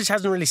know. Vlasic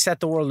hasn't really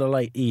set the world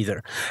alight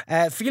either.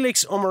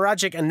 Felix,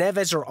 Omaragic and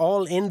Neves are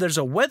all in. There's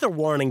a weather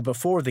warning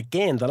before the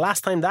game. The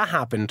last time that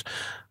happened,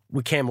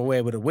 we came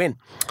away with a win.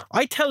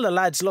 I tell the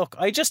lads, look,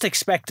 I just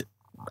expect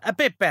a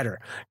bit better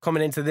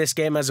coming into this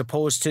game as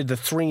opposed to the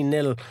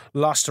 3-0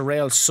 loss to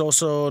Real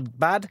so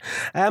bad.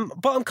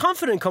 But I'm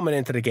confident coming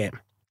into the game.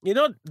 You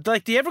know,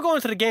 like, do you ever go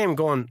into the game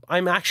going,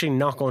 I'm actually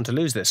not going to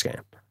lose this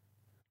game?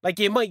 Like,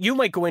 you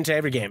might go into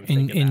every game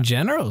in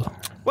general.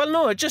 Well,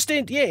 no, just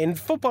in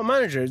Football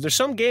Manager, there's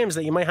some games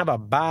that you might have a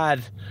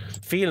bad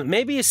feeling.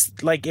 Maybe it's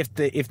like if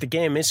the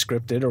game is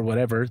scripted or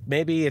whatever.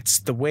 Maybe it's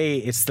the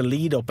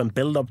lead up and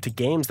build up to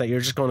games that you're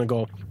just going to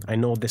go, I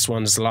know this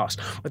one's lost.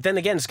 But then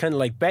again, it's kind of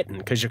like betting,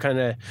 because you're kind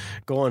of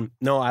going,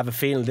 no, I have a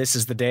feeling this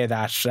is the day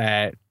that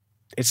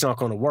it's not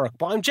going to work.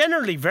 But I'm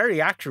generally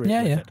very accurate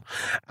with it.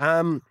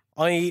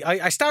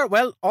 I start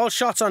well. All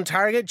shots on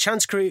target,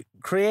 chance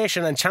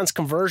creation and chance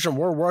conversion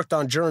were worked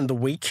on during the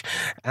week.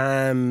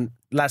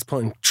 Lads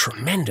put in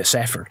tremendous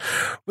effort.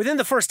 Within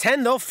the first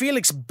 10 though,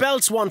 Felix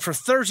belts one for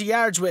 30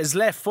 yards with his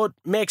left foot,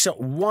 makes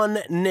it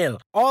 1-0.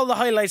 All the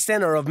highlights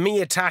then are of me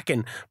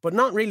attacking, but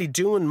not really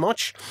doing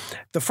much.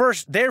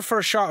 Their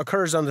first shot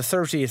occurs on the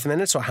 30th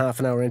minute, so half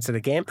an hour into the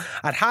game.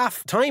 At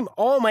half time,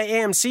 all my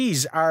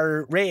AMCs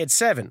are rated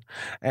 7.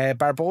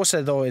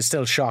 Barbosa though is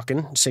still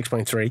shocking,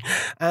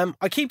 6.3.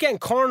 I keep getting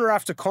corner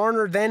after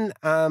corner then.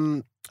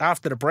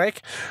 After the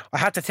break, I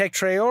had to take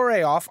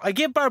Traore off. I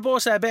give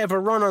Barbosa a bit of a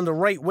run on the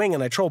right wing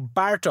and I throw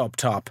Bart up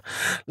top.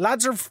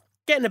 Lads are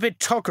getting a bit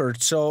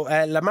tuckered, so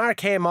Lamar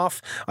came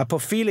off. I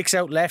put Felix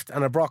out left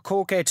and I brought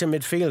Koke to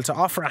midfield to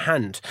offer a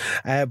hand.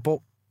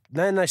 But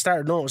then I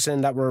started noticing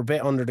that we're a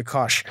bit under the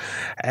cosh.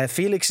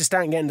 Felix is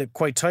starting getting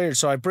quite tired,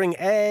 so I bring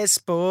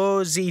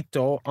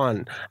Esposito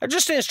on.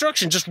 Just the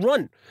instruction, just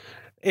run.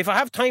 If I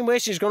have time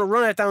wasting, he's going to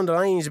run it down the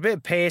line. He's a bit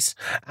of pace,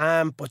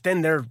 but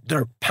then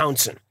they're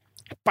pouncing.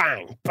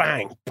 Bang,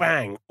 bang,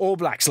 bang.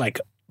 Oblak's like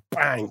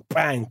bang,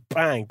 bang,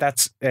 bang.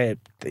 That's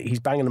he's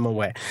banging them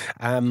away.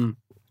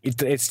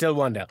 It's still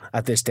 1-0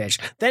 at this stage.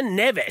 Then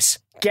Neves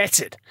gets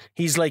it.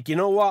 He's like, you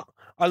know what?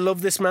 I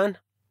love this man.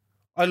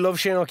 I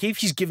love Shane O'Keefe.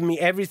 He's given me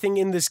everything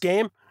in this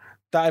game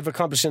that I've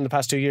accomplished in the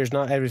past 2 years,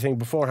 not everything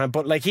beforehand,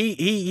 but like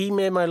he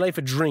made my life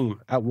a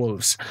dream at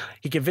Wolves.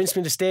 He convinced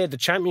me to stay at the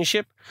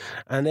Championship,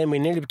 and then we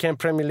nearly became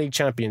Premier League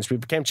champions. We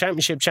became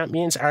Championship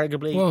champions,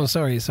 arguably. Whoa,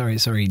 sorry.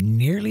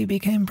 Nearly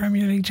became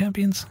Premier League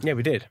champions? Yeah,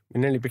 we did. We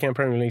nearly became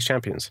Premier League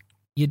champions.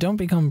 You don't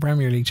become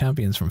Premier League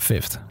champions from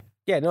 5th.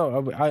 Yeah,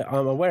 no,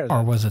 I'm aware of that.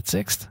 Or was it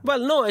 6th?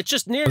 Well, no, it's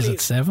just nearly... Was it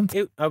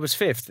 7th? I was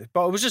 5th,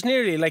 but it was just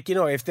nearly like, you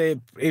know, if the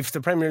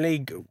Premier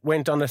League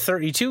went on a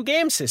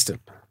 32-game system,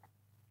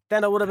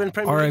 then I would have been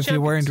Premier League champions. Or if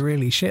you weren't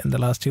really shit in the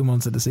last 2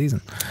 months of the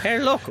season. Here,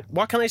 look,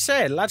 what can I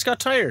say? Lads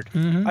got tired.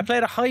 Mm-hmm. I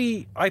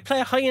play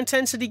a high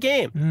intensity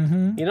game.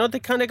 Mm-hmm. You know,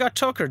 they kind of got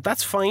tuckered.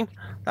 That's fine.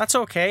 That's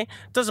okay.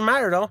 Doesn't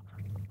matter though.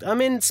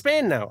 I'm in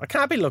Spain now. I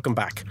can't be looking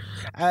back.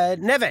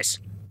 Neves,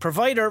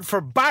 provider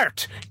for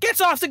Bart, gets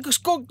off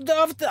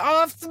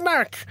the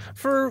mark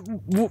for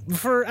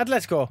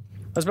Atletico.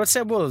 I was about to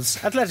say Wolves.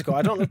 Atletico.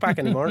 I don't look back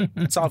anymore.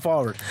 It's all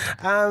forward.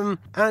 And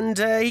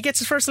he gets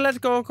his first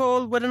Atletico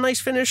goal with a nice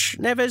finish.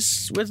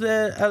 Neves with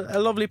a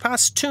lovely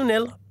pass.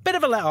 2-0. Bit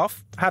of a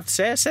let-off, I have to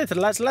say. I said to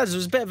the lads, it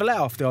was a bit of a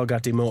let-off. They all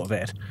got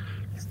demotivated.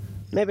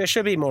 Maybe I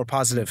should be more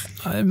positive.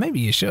 Maybe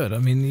you should. I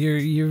mean,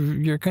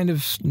 you're kind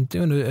of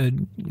doing a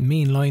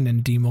mean line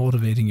and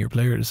demotivating your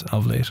players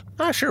of late.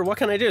 Sure. What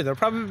can I do? They're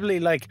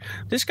probably like,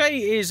 this guy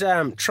is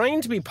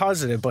trying to be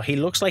positive, but he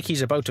looks like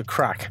he's about to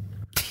crack.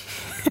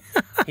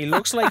 He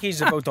looks like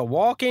he's about to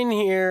walk in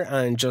here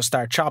and just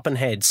start chopping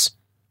heads.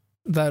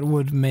 That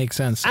would make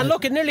sense. And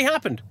look, it nearly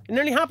happened. It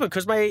nearly happened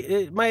because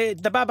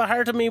the Baba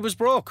heart of me was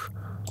broke.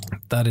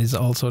 That is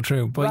also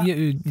true. But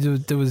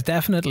there was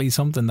definitely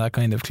something that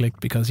kind of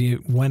clicked, because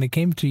when it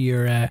came to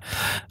your, I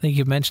think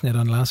you mentioned it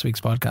on last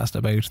week's podcast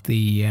about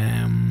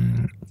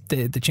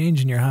the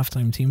change in your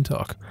halftime team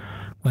talk,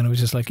 when it was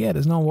just like, yeah,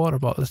 there's no water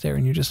bottles there,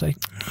 and you're just like,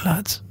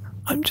 lads,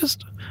 I'm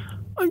just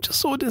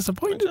so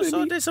disappointed.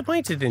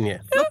 Disappointed in you.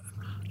 Yeah.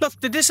 Look,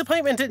 the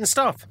disappointment didn't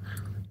stop.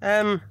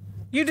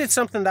 You did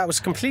something that was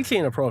completely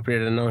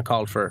inappropriate and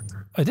uncalled for.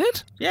 I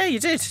did? Yeah,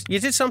 you did. You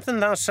did something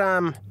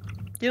that,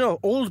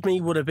 old me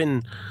would have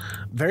been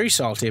very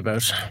salty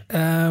about.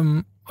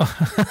 Oh,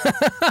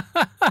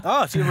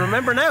 do you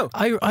remember now?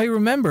 I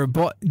remember,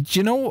 but do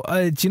you know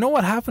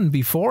what happened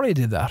before I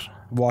did that?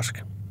 What?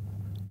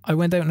 I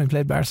went out and I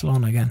played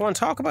Barcelona again. Go on,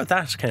 talk about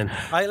that, Ken.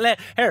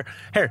 Here.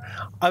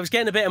 I was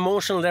getting a bit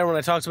emotional there when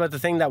I talked about the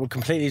thing that would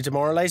completely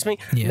demoralise me.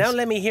 Yes. Now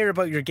let me hear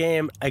about your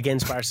game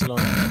against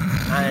Barcelona.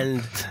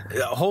 And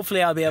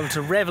hopefully I'll be able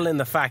to revel in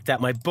the fact that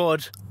my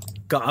bud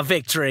got a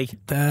victory.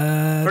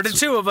 For the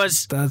two of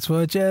us. That's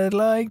what you'd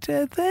like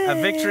to think.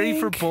 A victory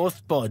for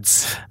both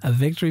buds. A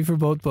victory for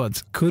both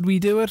buds. Could we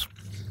do it?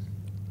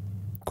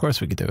 Of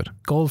course we could do it.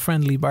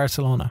 Goal-friendly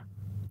Barcelona.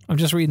 I'm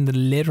just reading the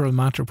literal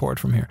match report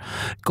from here.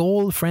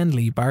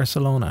 Goal-friendly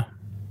Barcelona.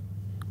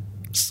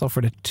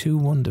 suffered a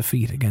 2-1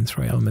 defeat against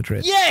Real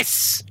Madrid.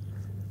 Yes!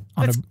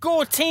 Let's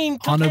go team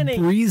Kilkenny. On a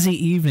breezy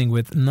evening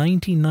with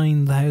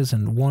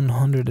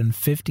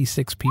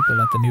 99,156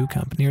 people at the Nou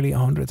Camp. Nearly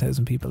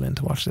 100,000 people in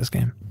to watch this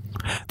game.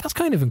 That's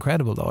kind of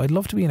incredible though. I'd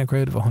love to be in a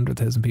crowd of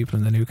 100,000 people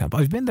in the Nou Camp.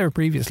 I've been there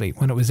previously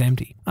when it was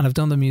empty, and I've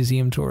done the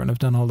museum tour and I've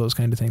done all those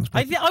kind of things.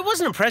 I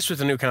wasn't impressed with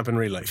the Nou Camp in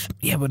real life.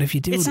 Yeah, but if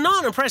you do, it's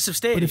not an impressive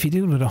stadium. But if you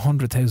do it with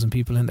 100,000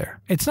 people in there,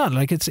 it's not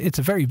like it's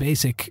a very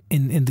basic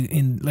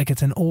like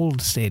it's an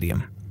old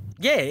stadium.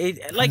 Yeah,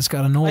 it's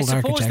got an old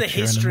architecture the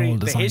history, and an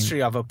old design. The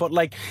history of it, but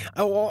like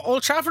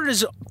Old Trafford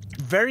is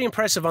very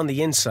impressive on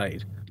the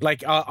inside.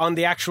 Like on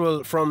the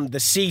actual, from the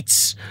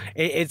seats,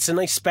 it's a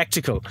nice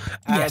spectacle.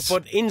 Yes.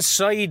 But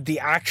inside the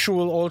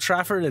actual Old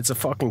Trafford, it's a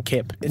fucking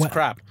kip. It's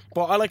crap.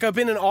 But I've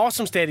been in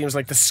awesome stadiums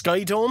like the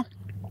Sky Dome.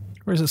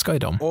 Where's the Sky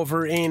Dome?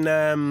 Over in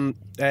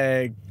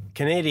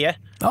Canada.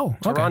 Oh,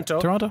 okay.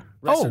 Toronto.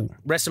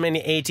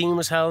 WrestleMania 18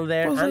 was held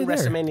there, and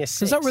WrestleMania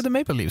 6. Is that where the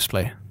Maple Leafs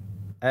play?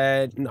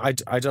 I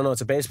don't know. It's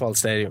a baseball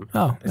stadium.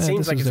 Oh, it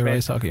seems like it's their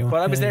ice hockey one.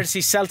 But I was there to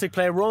see Celtic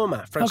play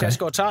Roma.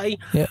 Francesco Totti.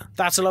 Yeah,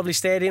 that's a lovely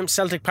stadium.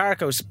 Celtic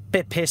Park. I was a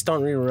bit pissed.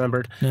 Don't really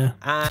remember. Yeah.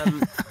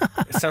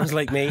 It sounds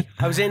like me.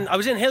 I was in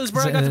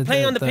Hillsborough. I got to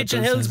play on the pitch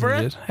in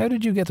Hillsborough. How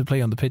did you get to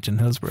play on the pitch in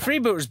Hillsborough?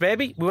 Freebooters,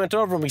 baby. We went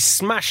over and we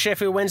smashed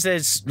Sheffield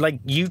Wednesday's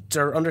like youth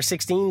or under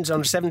 16s,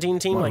 under 17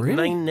 team, like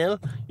really? 9-0.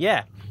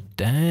 Yeah.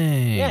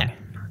 Dang. Yeah.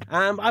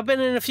 I've been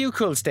in a few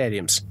cool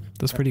stadiums.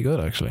 That's pretty good,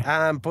 actually.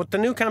 But the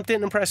Nou Camp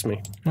didn't impress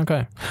me.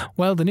 Okay.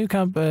 Well, the Nou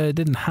Camp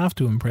didn't have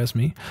to impress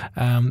me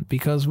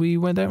because we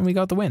went out and we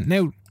got the win.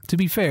 Now, to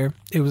be fair,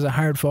 it was a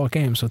hard-fought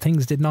game, so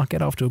things did not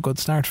get off to a good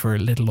start for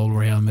little old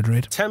Real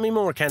Madrid. Tell me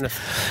more, Kenneth.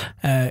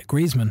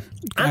 Griezmann.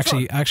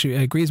 Actually,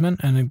 Griezmann,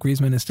 and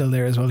Griezmann is still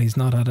there as well. He's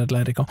not at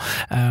Atletico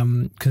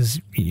because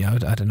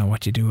I don't know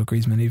what you do with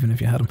Griezmann, even if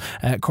you had him.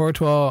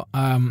 Courtois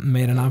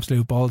made an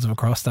absolute balls of a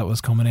cross that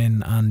was coming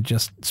in and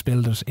just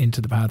spilled it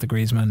into the path of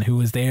Griezmann, who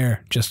was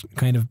there, just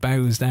kind of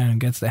bows down,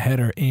 gets the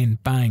header in,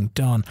 bang,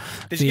 done.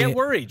 Did you get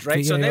worried,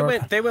 right? So they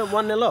went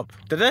 1-0 up,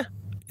 did they?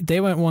 They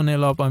went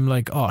 1-0 up. I'm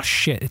like, oh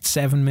shit, it's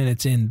 7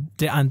 minutes in,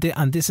 and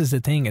this is the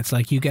thing, it's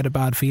like you get a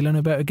bad feeling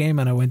about a game,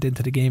 and I went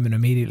into the game and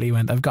immediately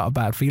went, I've got a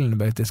bad feeling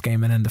about this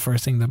game, and then the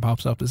first thing that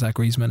pops up is that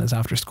Griezmann is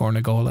after scoring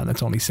a goal and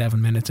it's only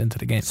 7 minutes into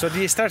the game. So do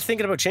you start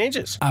thinking about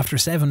changes? After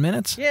 7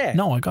 minutes? Yeah.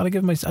 No, it's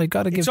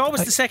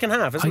always the second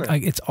half, isn't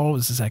it? It's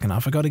always the second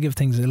half. I got to give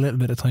things a little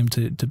bit of time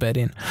to bed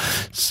in.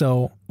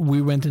 So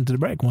we went into the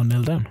break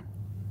 1-0 down.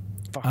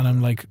 And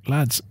I'm like,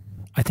 lads,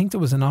 I think there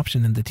was an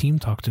option in the team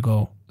talk to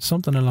go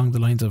something along the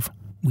lines of,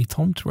 we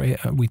thumped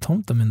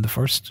them in the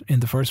first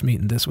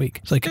meeting this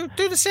week. It's like,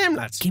 do the same,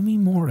 lads. Give me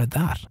more of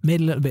that.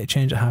 Made a little bit of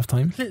change at half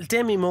time. Little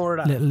demi more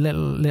of that.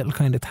 Little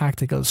kind of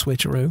tactical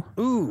switcheroo.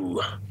 Ooh.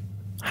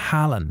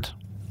 Haaland,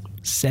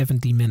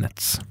 70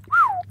 minutes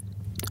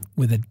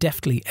with a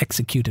deftly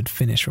executed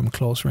finish from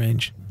close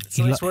range.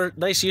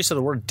 Nice use of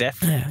the word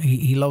deft. Yeah,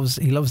 he loves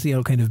the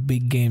old kind of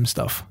big game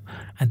stuff.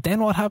 And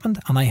then what happened?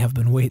 And I have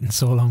been waiting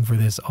so long for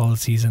this all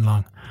season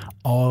long.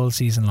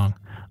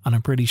 And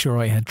I'm pretty sure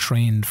I had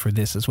trained for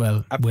this as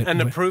well.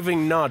 An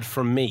approving nod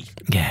from me.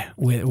 Yeah,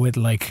 with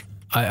like,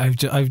 I've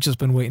just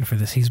been waiting for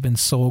this. He's been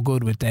so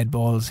good with dead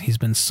balls. He's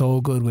been so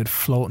good with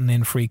floating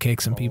in free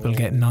kicks and people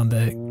getting on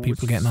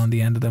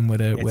the end of them with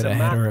a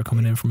header or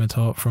coming in from a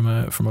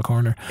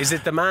corner. Is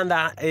it the man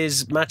that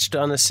is matched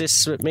on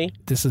assists with me?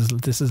 This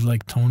is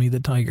like Tony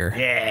the Tiger.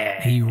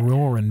 Yeah, he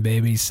roaring,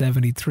 baby.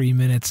 73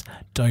 minutes,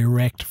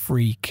 direct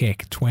free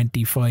kick,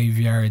 25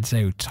 yards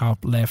out,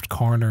 top left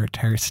corner.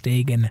 Ter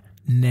Stegen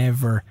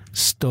never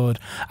stood.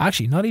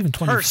 Actually, not even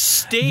 20.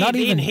 Not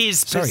even in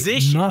his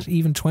position. Not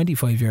even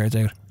 25 yards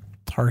out.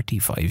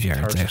 35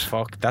 yards out.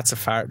 Fuck, that's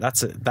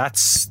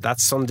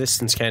some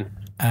distance, Ken.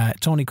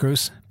 Toni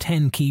Kroos,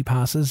 10 key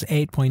passes,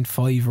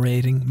 8.5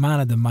 rating, man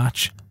of the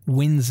match,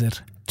 wins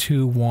it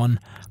 2-1.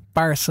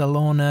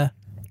 Barcelona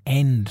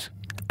end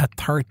a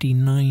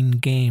 39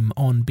 game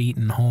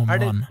unbeaten home run. Are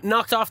they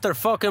knocked off their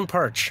fucking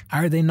perch?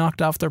 Are they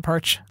knocked off their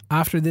perch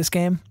after this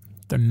game?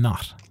 They're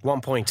not. 1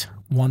 point.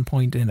 1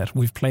 point in it.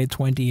 We've played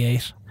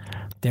 28.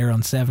 They're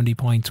on 70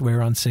 points.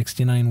 We're on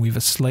 69. We've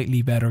a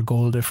slightly better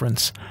goal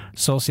difference.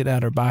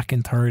 Sociedad are back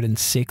in third and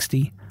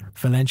 60.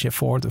 Valencia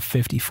fourth with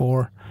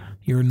 54.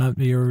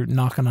 You're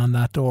knocking on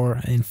that door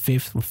in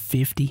fifth with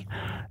 50,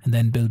 and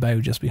then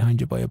Bilbao just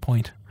behind you by a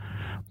point.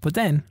 But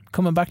then,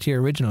 coming back to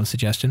your original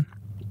suggestion,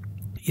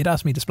 you'd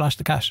asked me to splash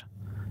the cash.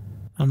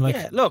 I'm like,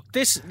 yeah, look.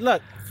 I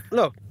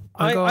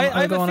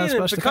have a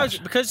feeling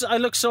because I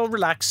look so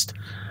relaxed.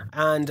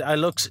 And I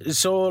look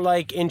so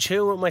like in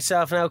tune with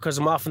myself now because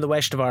I'm off in the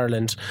west of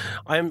Ireland.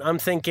 I'm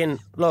thinking,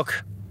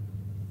 look,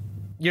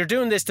 you're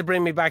doing this to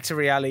bring me back to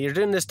reality. You're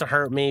doing this to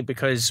hurt me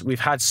because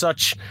we've had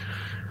such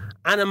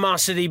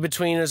animosity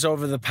between us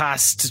over the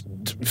past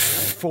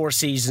 4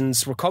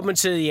 seasons. We're coming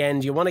to the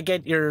end. You want to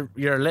get your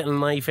little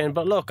knife in,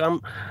 but look,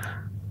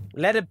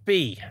 let it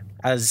be,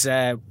 as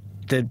the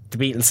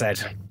Beatles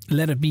said.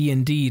 Let it be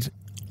indeed.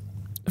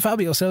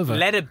 Fabio Silva.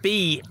 Let it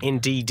be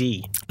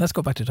indeed. Let's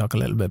go back to talk a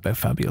little bit about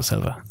Fabio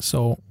Silva.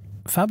 So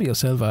Fabio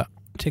Silva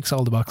ticks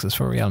all the boxes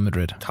for Real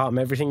Madrid. Taught him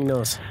everything he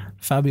knows.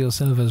 Fabio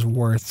Silva's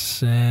worth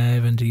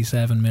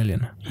 77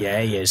 million.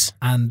 Yeah, he is.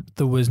 And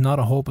there was not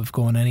a hope of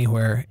going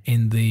anywhere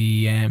in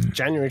the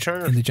January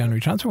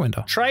transfer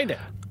window. Tried it.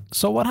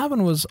 So what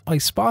happened was I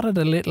spotted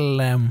a little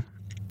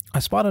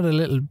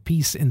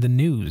piece in the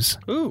news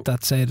that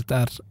said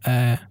that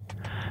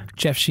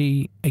Jeff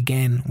Shee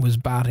again was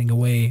batting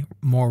away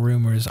more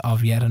rumours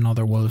of yet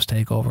another Wolves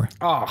takeover.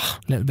 Oh.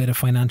 A little bit of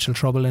financial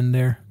trouble in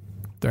there.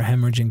 They're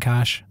hemorrhaging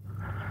cash.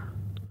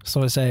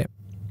 So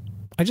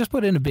I just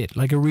put in a bid,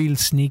 like a real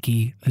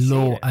sneaky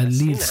low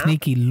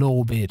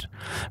bid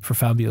for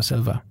Fabio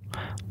Silva.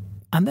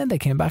 And then they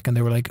came back and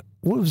they were like,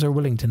 Wolves are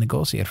willing to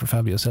negotiate for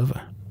Fabio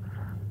Silva.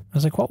 I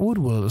was like, what would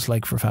Wolves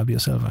like for Fabio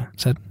Silva? I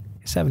said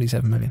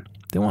 77 million.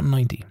 They want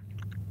 90.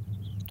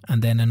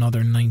 And then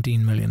another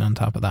 19 million on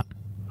top of that.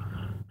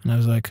 And I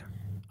was like,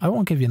 I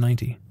won't give you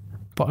 90,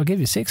 but I'll give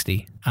you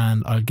 60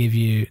 and I'll give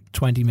you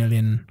 20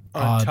 million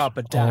on top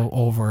of that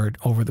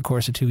over the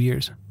course of 2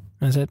 years.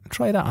 And I said,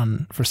 try that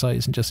on for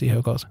size and just see how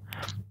it goes.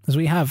 Because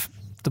we have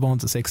the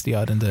bones of 60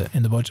 odd in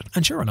the budget.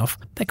 And sure enough,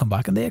 they come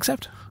back and they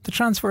accept. The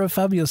transfer of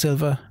Fabio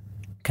Silva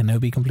can now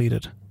be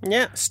completed.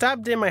 Yeah,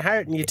 stabbed in my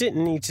heart, and you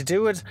didn't need to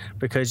do it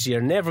because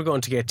you're never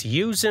going to get to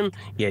use him.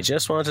 You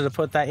just wanted to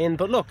put that in.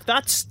 But look,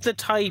 that's the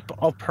type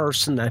of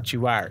person that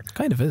you are.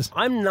 Kind of is.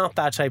 I'm not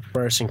that type of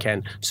person,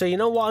 Ken. So you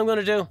know what I'm going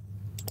to do?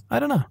 I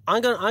don't know.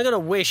 I'm going to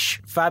wish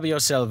Fabio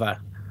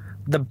Silva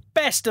the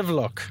best of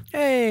luck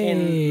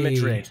in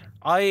Madrid.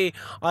 I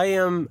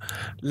am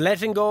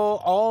letting go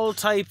all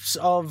types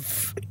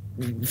of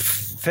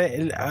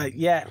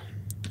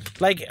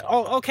Like,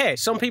 okay,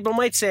 some people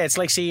might say it's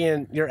like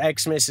seeing your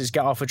ex-missus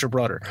get off with your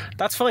brother.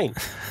 That's fine.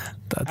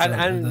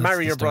 and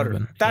marry your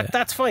brother.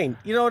 That's fine.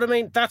 You know what I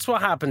mean? That's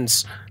what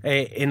happens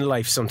in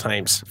life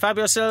sometimes.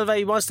 Fabio Silva,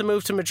 he wants to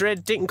move to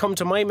Madrid. Didn't come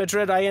to my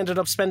Madrid. I ended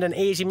up spending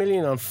 80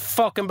 million on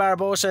fucking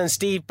Barbosa and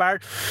Steve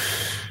Barrett.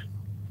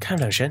 Calm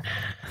down, Shane.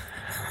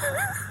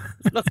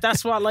 Look,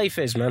 that's what life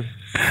is, man.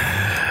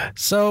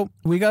 So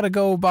we got to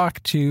go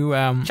back to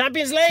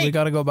Champions League. We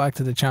got to go back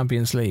to the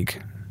Champions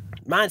League.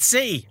 Man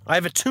City, I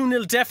have a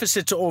 2-0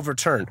 deficit to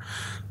overturn.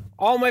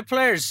 All my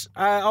players,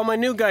 all my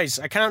new guys,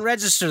 I can't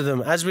register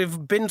them as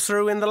we've been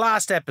through in the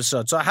last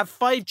episode. So I have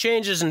 5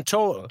 changes in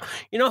total.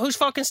 You know who's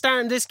fucking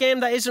starting this game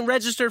that isn't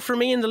registered for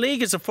me in the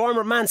league? Is a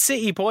former Man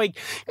City boy,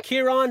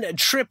 Kieran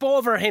Trip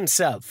Over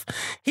himself.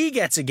 He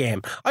gets a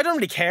game. I don't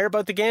really care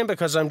about the game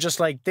because I'm just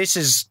like,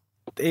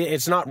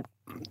 it's not,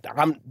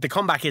 the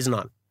comeback isn't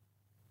on.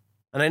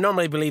 And I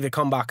normally believe a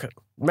comeback.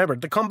 Remember,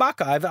 the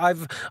comeback,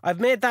 I've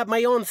made that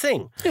my own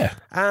thing. Yeah.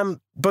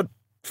 But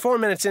 4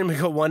 minutes in, we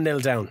go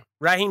 1-0 down.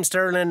 Raheem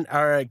Sterling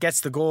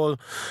gets the goal.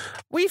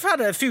 We've had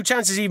a few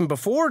chances even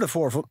before the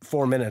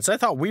 4 minutes. I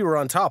thought we were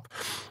on top.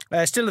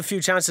 Still a few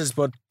chances,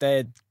 but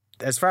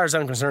as far as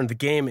I'm concerned, the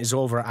game is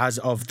over as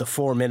of the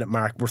 4 minute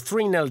mark. We're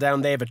 3-0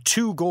 down. They have a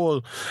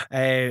 2-goal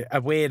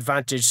away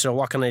advantage. So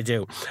what can I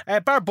do?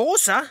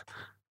 Barbosa,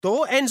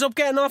 though, ends up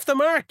getting off the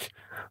mark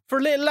for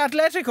little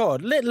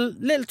Atletico,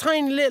 little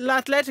tiny little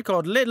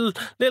Atletico,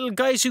 little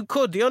guys who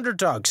could, the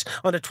underdogs,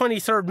 on the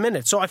 23rd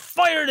minute. So I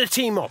fire the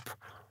team up.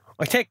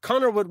 I take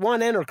Connor with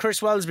one end or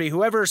Chris Wellsby,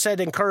 whoever said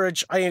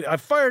encourage. I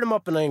fired them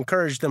up and I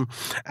encouraged them,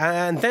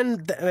 and then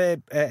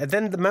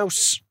the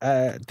mouse,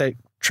 the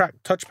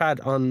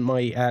touchpad on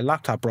my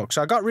laptop broke.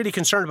 So I got really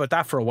concerned about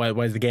that for a while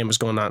the game was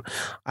going on.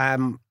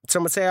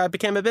 Some would say I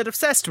became a bit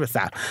obsessed with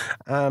that.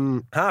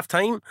 Half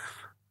time,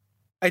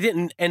 I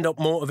didn't end up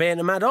motivating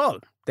them at all.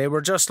 They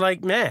were just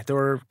like, meh. They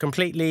were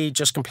completely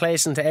just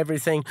complacent to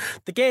everything.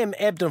 The game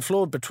ebbed and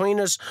flowed between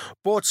us.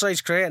 Both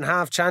sides creating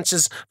half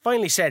chances.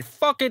 Finally said,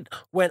 fuck it.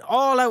 Went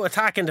all out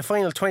attack in the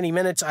final 20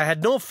 minutes. I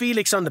had no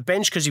Felix on the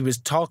bench because he was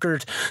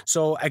tuckered.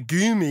 So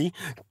Agumi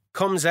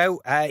comes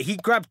out. He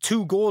grabbed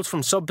 2 goals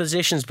from sub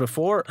positions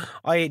before.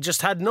 I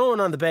just had no one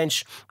on the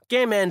bench.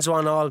 Game ends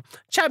 1-1.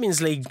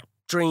 Champions League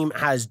dream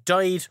has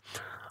died.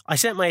 I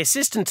sent my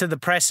assistant to the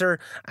presser,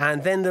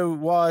 and then there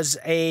was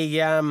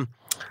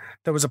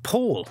a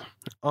poll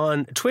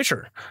on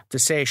Twitter to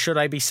say, should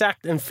I be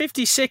sacked? And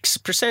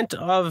 56%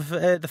 of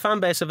the fan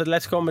base of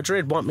Atletico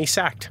Madrid want me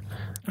sacked.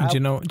 Do you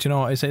know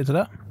what I say to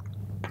that?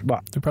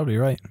 What? They're probably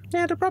right.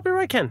 Yeah, they're probably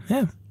right, Ken.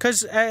 Yeah.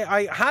 Because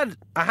I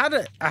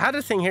had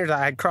a thing here that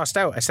I had crossed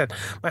out. I said,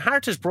 my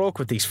heart is broke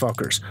with these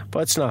fuckers, but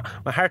it's not.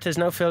 My heart is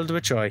now filled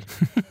with joy.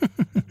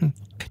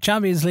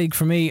 Champions League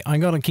for me, I'm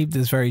going to keep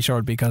this very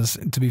short because,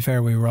 to be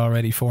fair, we were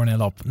already 4-0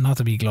 up. Not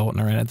to be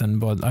gloating or anything,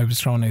 but I was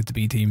thrown out the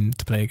B team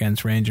to play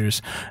against Rangers.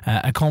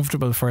 A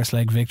comfortable first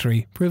leg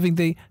victory, proving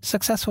the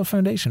successful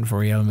foundation for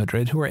Real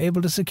Madrid, who were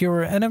able to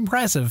secure an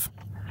impressive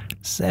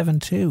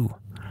 7-2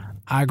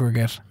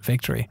 aggregate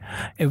victory.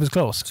 It was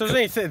close. So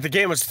the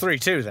game was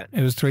 3-2 then?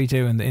 It was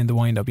 3-2 in the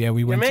wind up. Yeah,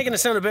 we went. You're making it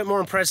sound a bit more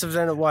impressive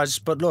than it was,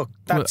 but look,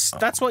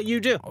 that's what you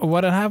do.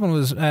 What had happened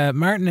was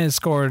Martinez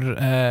scored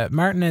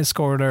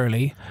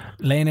early.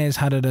 Lainez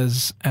had it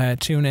as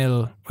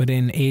 2-0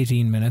 within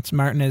 18 minutes.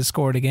 Martinez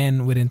scored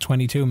again within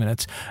 22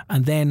 minutes,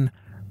 and then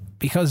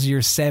because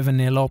you're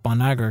 7-0 up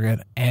on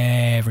aggregate,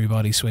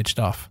 everybody switched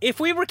off.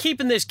 If we were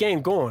keeping this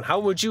game going, how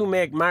would you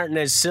make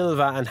Martinez,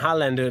 Silva and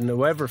Haaland and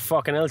whoever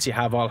fucking else you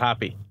have all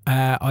happy?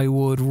 I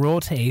would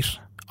rotate.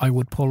 I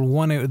would pull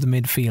one out of the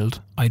midfield.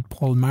 I'd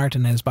pull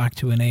Martinez back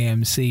to an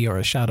AMC or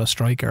a shadow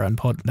striker and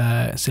put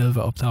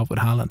Silva up top with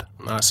Haaland.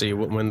 So you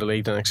wouldn't win the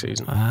league the next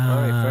season. All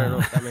right, fair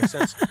enough. That makes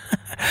sense.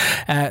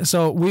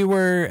 So we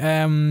were,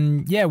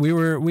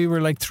 we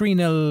were like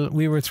 3-0.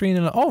 We were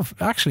 3-0. Oh,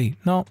 actually,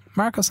 no.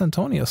 Marcos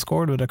Antonio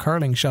scored with a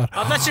curling shot.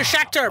 Oh, that's your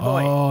Shakhtar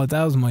boy. Oh,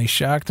 that was my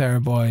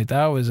Shakhtar boy.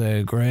 That was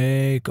a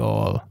great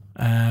goal.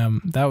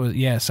 That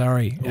was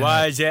sorry.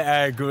 Was it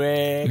a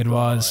great? It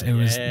was. It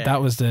was. Yeah.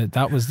 That was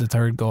the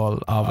third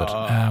goal of it.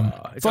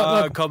 It's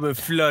all coming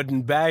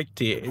flooding back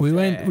to you. We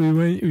went at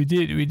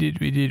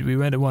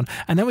one,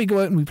 and then we go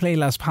out and we play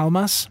Las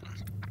Palmas.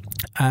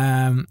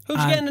 Who'd you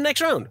get in the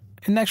next round?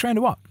 In the next round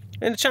of what?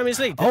 In the Champions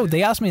League. Oh,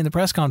 they asked me in the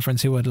press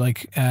conference who would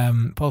like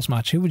post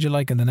match. Who would you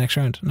like in the next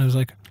round? And I was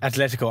like,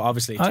 Atletico,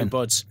 obviously, two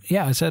buds.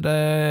 Yeah, I said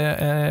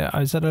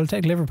I'll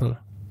take Liverpool.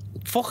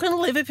 Fucking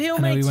Liverpool,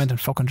 and mate. then we went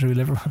and fucking drew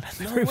Liverpool.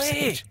 No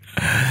way.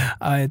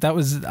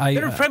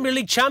 They're Premier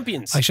League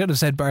champions. I should have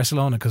said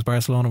Barcelona because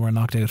Barcelona were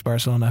knocked out.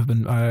 Barcelona have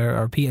been,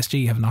 or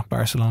PSG have knocked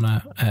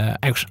Barcelona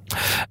out.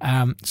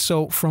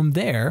 So from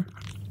there,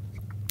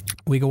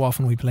 we go off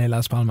and we play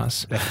Las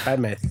Palmas.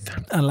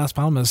 And Las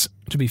Palmas,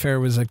 to be fair,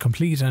 was a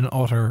complete and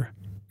utter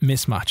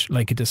mismatch,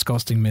 like a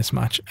disgusting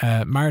mismatch.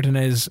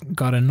 Martinez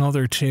got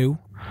another 2.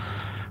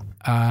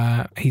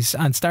 He's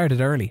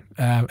started early.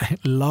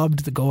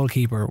 Lobbed the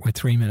goalkeeper with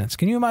 3 minutes.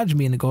 Can you imagine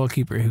being a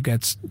goalkeeper who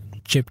gets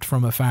chipped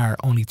from afar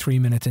only 3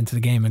 minutes into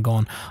the game and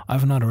going,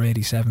 I've another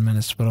 87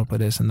 minutes to put up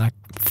with this, and that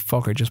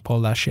fucker just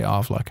pulled that shit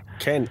off like.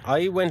 Ken,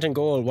 I went in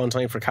goal one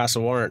time for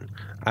Castle Warren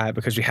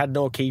because we had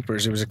no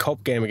keepers. It was a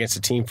cup game against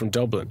a team from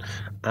Dublin,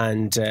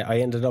 and I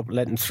ended up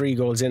letting 3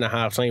 goals in at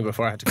half time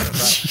before I had to come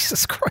across.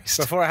 Jesus Christ.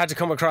 Before I had to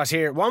come across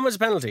here. One was a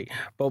penalty,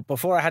 but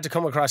before I had to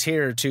come across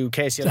here to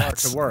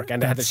KCLR to work,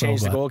 and I had to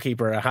change the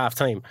goalkeeper at half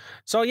time.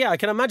 So yeah, I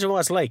can imagine what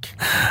it's like.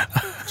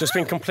 Just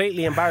being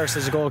completely embarrassed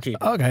as a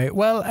goalkeeper. Okay,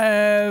 well,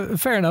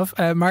 fair enough.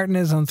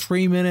 Martinez on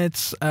 3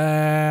 minutes.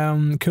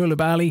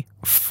 Koulibaly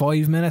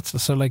 5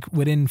 minutes. So like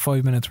within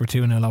 5 minutes we're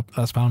 2-0 up.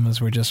 Las Palmas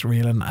were just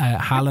reeling.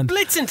 Haaland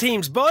blitzing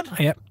teams, bud.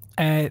 Yep.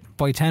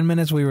 By 10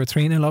 minutes we were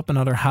 3-0 up,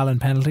 another Haaland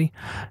penalty.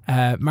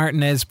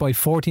 Martinez by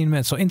 14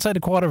 minutes, so inside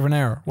a quarter of an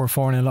hour we're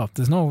 4-0 up.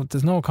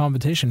 There's no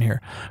competition here.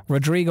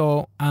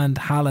 Rodrigo and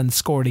Haaland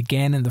scored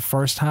again in the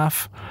first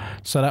half,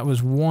 so that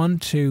was 1,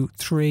 2,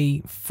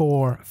 3,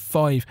 4,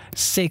 5,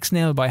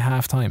 6-0 by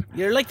half time.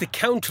 You're like the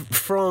Count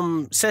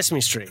from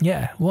Sesame Street.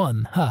 Yeah,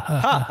 1 2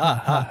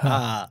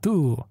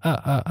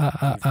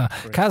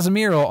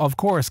 Casemiro of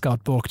course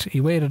got booked.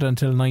 He waited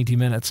until 90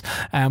 minutes,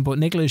 but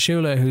Nicolas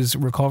Schüle, who's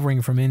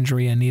recovering from injury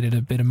and needed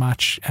a bit of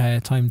match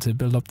time to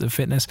build up the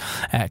fitness,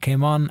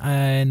 came on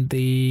in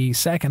the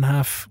second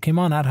half, came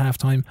on at half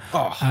time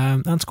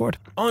and scored.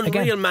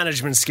 Unreal again,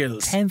 management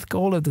skills. 10th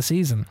goal of the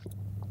season.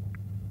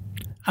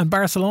 And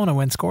Barcelona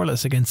went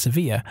scoreless against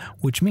Sevilla,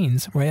 which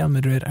means Real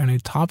Madrid are now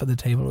top of the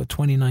table with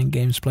 29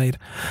 games played,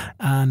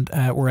 and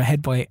we're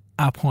ahead by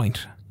a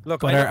point.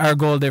 Look, but our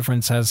goal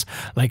difference has,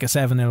 like a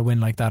 7-0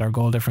 win like that, our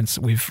goal difference,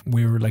 we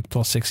were like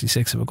plus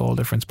 66 of a goal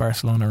difference.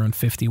 Barcelona are on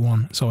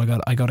 51, so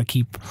I got to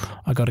keep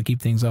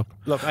things up.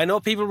 Look, I know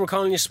people were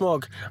calling you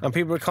smug and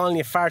people were calling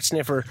you fart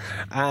sniffer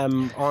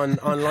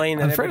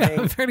online and everything.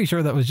 I'm fairly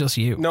sure that was just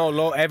you.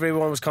 No,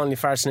 everyone was calling you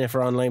fart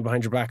sniffer online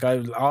behind your back.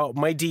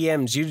 My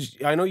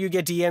DMs, I know you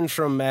get DMs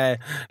from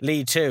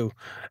Lee too,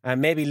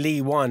 maybe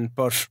Lee 1,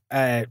 but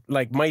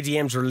like my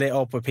DMs were lit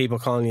up with people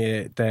calling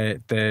you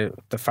the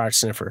fart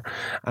sniffer.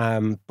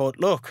 But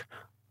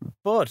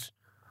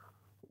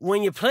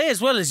when you play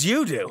as well as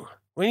you do,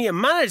 when you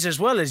manage as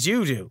well as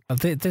you do,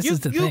 this is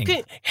the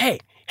thing.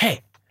 Hey,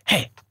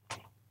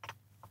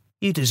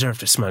 you deserve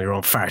to smell your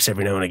own farts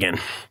every now and again.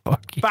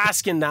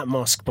 Bask in that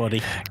musk,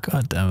 buddy.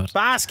 God damn it.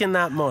 Bask in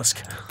that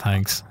musk.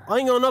 Thanks.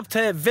 I'm going up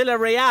to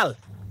Villarreal.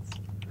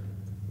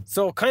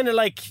 So kind of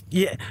like,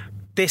 yeah,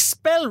 they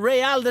spell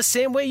Real the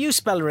same way you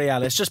spell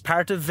Real. It's just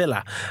part of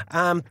Villa.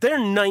 They're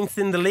 9th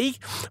in the league.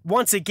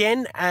 Once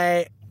again,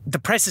 the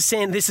press is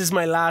saying this is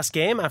my last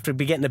game after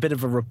getting a bit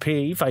of a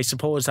reprieve. I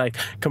suppose I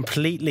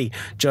completely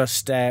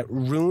just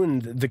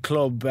ruined the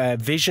club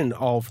vision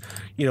of,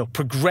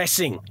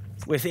 progressing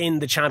within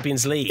the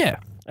Champions League. Yeah.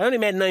 I only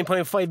made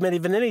 9.5 Milli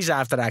Vanillis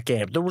after that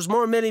game. There was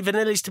more Milli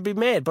Vanillis to be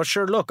made, but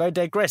sure, look, I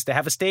digress. They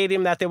have a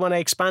stadium that they want to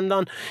expand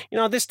on.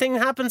 This thing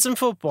happens in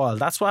football.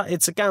 That's what,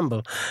 it's a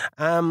gamble.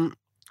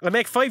 I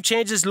make 5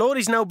 changes.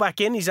 Lodi's now back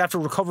in. He's after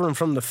recovering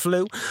from the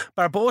flu.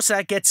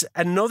 Barbosa gets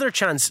another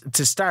chance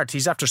to start.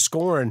 He's after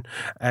scoring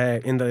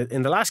in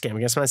the last game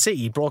against Man City.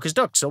 He broke his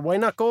duck, so why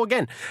not go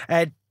again?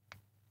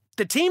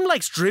 The team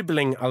likes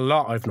dribbling a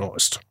lot, I've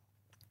noticed.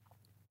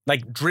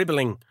 Like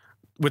dribbling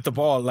with the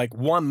ball, like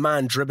one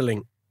man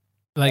dribbling.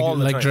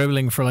 Like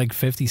dribbling for like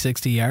 50,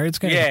 60 yards?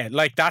 Yeah,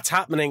 like that's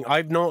happening.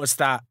 I've noticed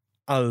that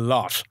a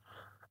lot.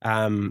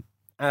 And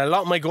And a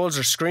lot of my goals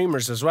are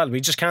screamers as well. We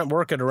just can't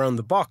work it around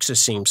the box, it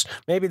seems.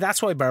 Maybe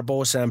that's why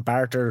Barbosa and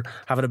Bart are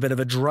having a bit of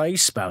a dry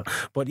spell.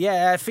 But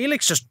yeah,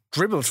 Felix just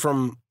dribbles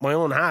from my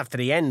own half to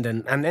the end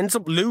and ends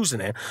up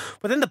losing it.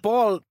 But then the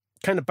ball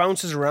kind of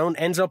bounces around,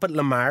 ends up at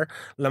Lamar.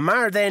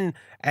 Lamar then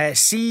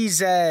sees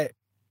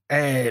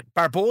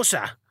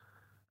Barbosa.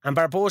 And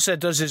Barbosa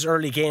does his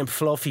early game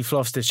fluff. He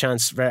fluffs the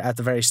chance at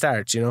the very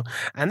start, you know.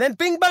 And then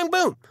bing, bang,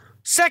 boom.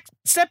 Set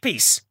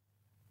piece.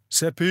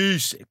 Set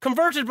piece.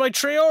 Converted by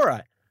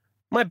Traore.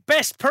 My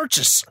best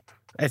purchase,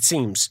 it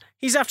seems.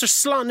 He's after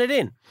slotting it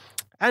in.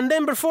 And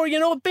then before you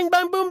know it, bing,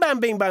 bang, boom,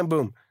 bam, bing, bang,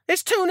 boom.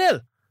 It's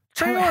 2-0.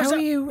 How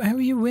are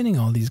you winning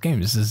all these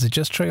games? Is it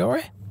just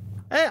Traore?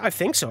 I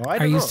think so. I don't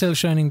know. Are you still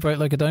shining bright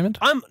like a diamond?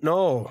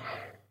 No.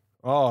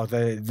 Oh,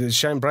 the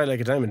shine bright like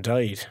a diamond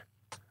died.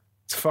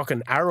 It's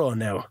fucking Arrow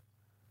now.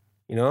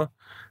 You know?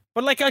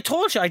 But like I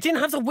told you, I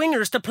didn't have the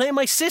wingers to play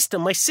my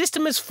system. My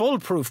system is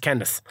foolproof,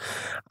 Kenneth.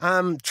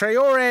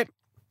 Traore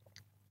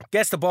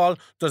gets the ball,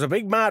 does a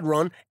big mad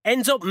run,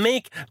 ends up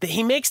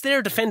he makes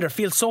their defender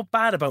feel so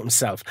bad about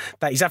himself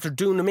that he's after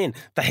doing them in,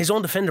 that his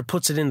own defender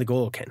puts it in the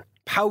goal, Ken.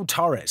 Pau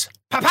Torres.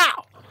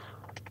 Pow!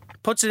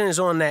 Puts it in his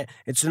own net.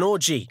 It's an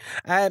OG.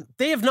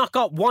 They have not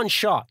got one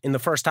shot in the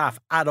first half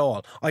at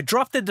all. I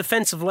dropped the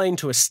defensive line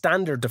to a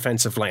standard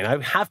defensive line.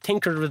 I have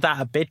tinkered with that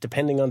a bit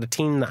depending on the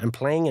team that I'm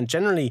playing, and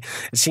generally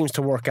it seems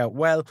to work out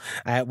well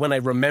when I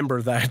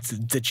remember that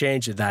the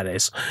change of that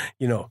is.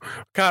 You know,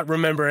 can't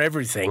remember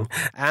everything.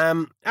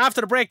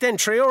 After the break then,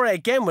 Traore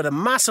again with a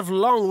massive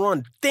long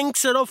run,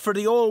 dinks it up for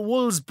the old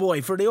Wolves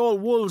boy, for the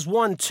old Wolves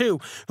 1-2,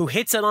 who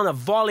hits it on a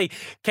volley.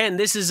 Ken,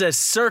 this is a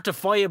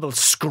certifiable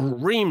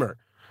screamer.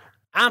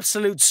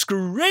 Absolute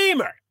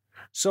screamer.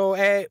 So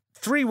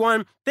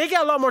 3-1. They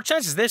get a lot more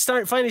chances. They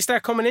finally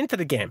start coming into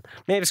the game.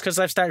 Maybe it's because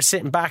I've started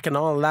sitting back and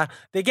all that.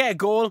 They get a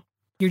goal.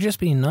 You're just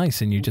being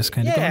nice, and you're just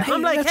kind of going, hey,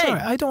 I'm like, hey,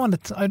 right. I don't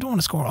want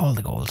to score all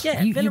the goals.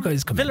 Yeah, you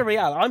guys come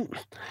Villarreal.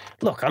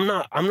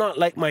 I'm not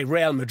like my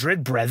Real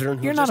Madrid brethren.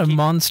 Who You're just not a keep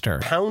monster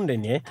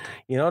pounding you.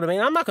 You know what I mean?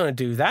 I'm not going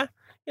to do that.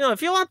 You know,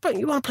 if you want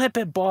to play a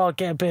bit of ball,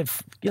 get a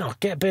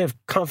bit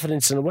of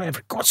confidence and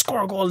whatever, go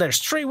score a goal there. It's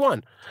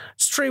 3-1.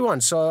 It's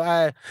 3-1. So,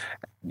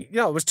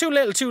 it was too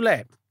little, too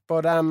late.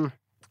 But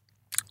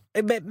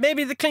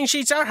maybe the clean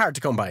sheets are hard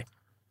to come by.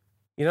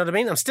 You know what I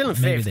mean? I'm still in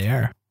fifth. Maybe they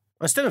are.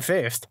 I'm still in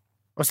fifth.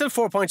 I'm still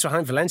 4 points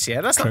behind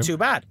Valencia. That's not too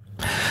bad.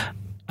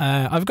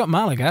 I've got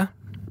Malaga.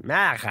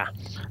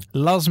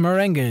 Los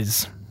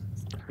Merengues.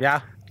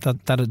 Yeah.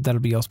 That'll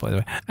be us, by the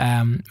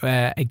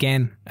way.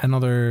 Again,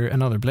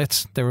 another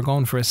blitz. They were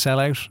going for a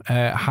sellout.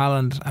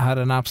 Haaland had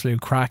an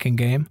absolute cracking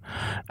game.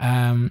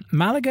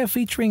 Malaga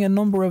featuring a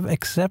number of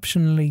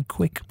exceptionally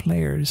quick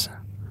players,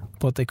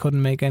 but they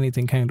couldn't make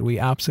anything count. We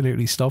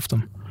absolutely stuffed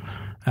them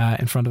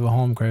in front of a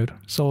home crowd.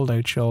 Sold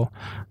out show.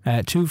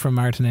 2 from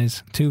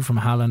Martinez, 2 from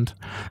Haaland.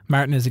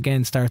 Martinez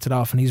again starts it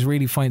off, and he's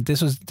really fine.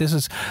 This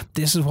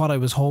is what I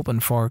was hoping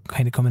for,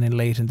 kind of coming in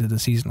late into the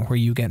season, where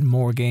you get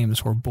more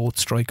games where both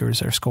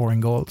strikers are scoring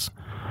goals.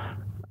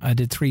 I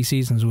did 3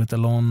 seasons with the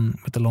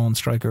lone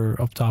striker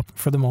up top,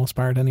 for the most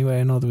part anyway.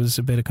 I know there was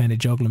a bit of kind of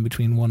juggling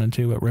between 1 and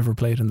 2 at River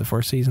Plate in the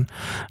first season,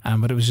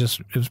 but it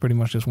was pretty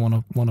much just one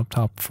up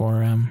top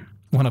for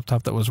one up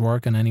top that was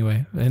working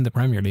anyway in the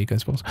Premier League, I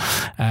suppose,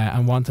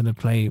 and wanted to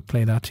play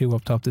that 2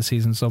 up top this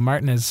season. So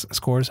Martinez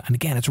scores, and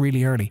again, it's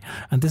really early,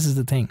 and this is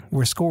the thing,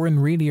 we're scoring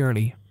really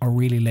early or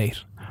really late,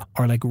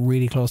 or like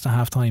really close to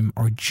half time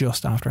or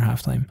just after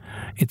half time.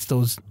 It's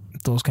those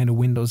kind of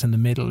windows in the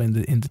middle, in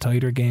the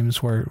tighter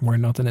games where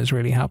nothing is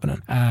really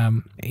happening.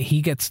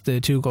 He gets the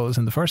 2 goals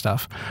in the first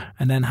half,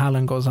 and then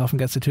Haaland goes off and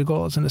gets the 2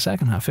 goals in the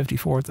second half,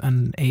 54th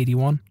and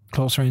 81,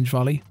 close range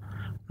volley.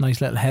 Nice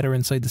little header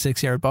inside the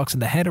 6-yard box,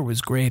 and the header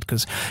was great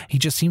because he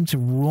just seemed to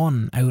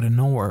run out of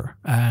nowhere.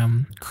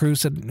 Tony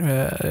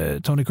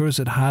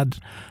Kroos had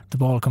the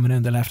ball coming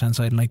in the left hand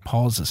side and like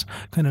pauses,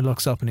 kind of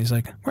looks up and he's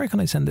like, where can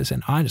I send this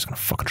in? I'm just going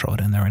to fucking throw it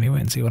in there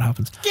anyway and see what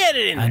happens. Get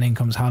it in there. And then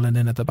comes Haaland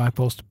in at the back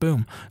post.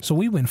 Boom. So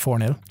we win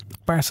 4-0.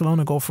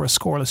 Barcelona go for a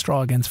scoreless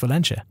draw against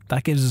Valencia.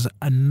 That gives us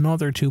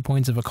another 2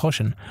 points of a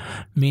cushion,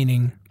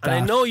 meaning that,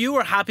 and I know you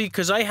were happy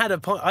because I had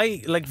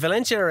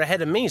Valencia are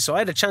ahead of me, so I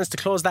had a chance to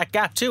close that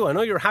gap too. I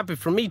know you were happy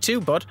for me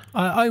too, bud.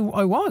 I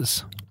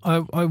was.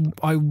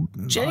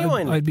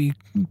 Genuinely, I'd be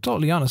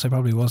totally honest, I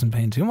probably wasn't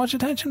paying too much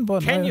attention,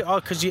 but can you?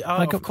 Of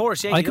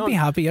course, yeah. I could be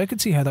happy. I could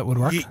see how that would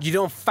work. You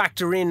don't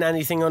factor in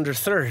anything under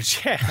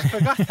thirds. Yeah, I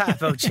forgot that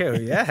about you.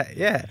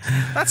 Yeah,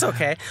 that's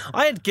okay.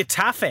 I had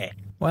Getafe.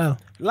 Well,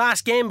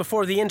 last game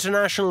before the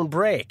international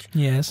break.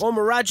 Yes.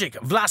 Omaragic,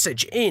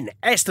 Vlasic in,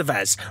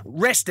 Estevez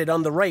rested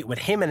on the right with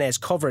Jimenez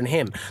covering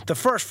him. The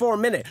first 4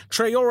 minutes,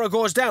 Traore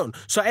goes down,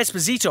 so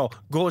Esposito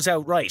goes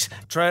out right.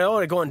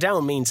 Traore going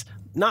down means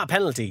not a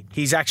penalty,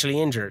 he's actually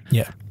injured.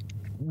 Yeah.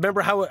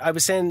 Remember how I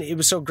was saying it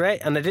was so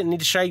great and I didn't need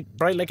to shine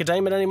bright like a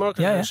diamond anymore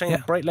because I was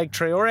shining bright like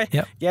Traore?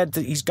 Yeah,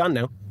 he's gone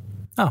now.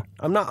 Oh,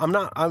 I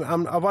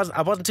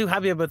wasn't too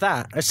happy about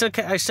that. I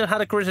still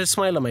had a gritted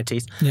smile on my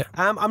teeth. Yeah.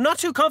 I'm not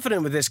too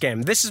confident with this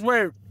game. This is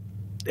where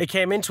it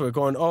came into it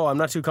going, I'm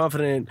not too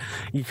confident.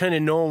 You kind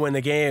of know when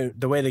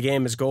the way the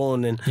game is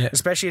going, and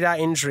especially that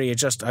injury,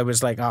 I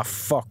was like,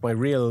 fuck, my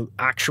real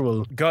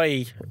actual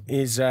guy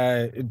is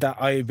that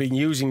I've been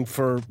using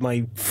for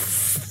my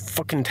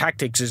fucking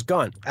tactics is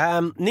gone.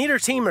 Neither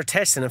team are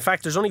testing. In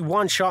fact, there's only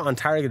one shot on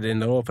target in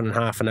the opening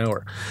half an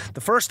hour.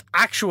 The first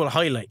actual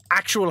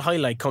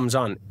highlight comes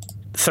on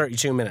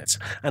 32 minutes,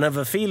 and I have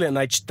a feeling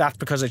that's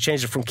because I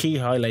changed it from key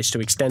highlights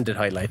to extended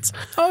highlights.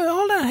 Oh,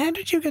 hold on, how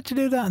did you get to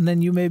do that? And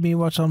then you made me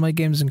watch all my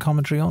games in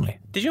commentary only.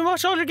 Did you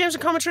watch all your games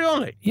in commentary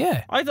only?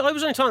 Yeah, I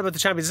was only talking about the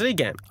Champions League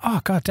game. Oh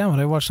god damn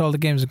it, I watched all the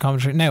games in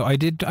commentary. Now I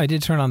did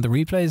turn on the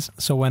replays,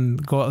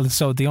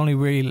 so the only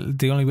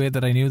way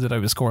that I knew that I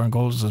was scoring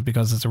goals was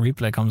because as a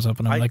replay comes up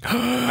and I'm like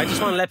I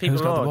just want to let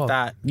people know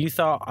that you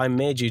thought I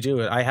made you do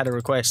it. I had a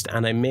request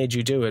and I made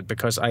you do it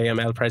because I am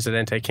El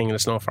Presidente, King of the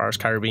Snow Forest,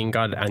 Caribbean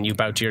God, and you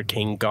bow to your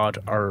king, God,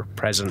 or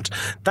president.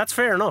 That's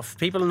fair enough.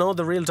 People know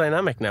the real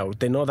dynamic now.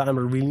 They know that I'm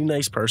a really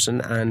nice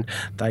person and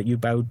that you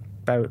bow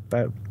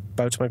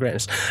to my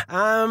greatness.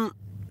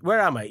 Where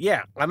am I?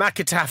 Yeah, I'm at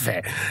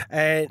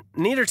Getafe.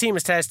 Neither team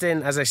is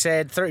testing, as I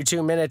said,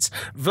 32 minutes.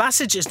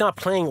 Vlasic is not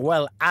playing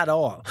well at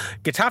all.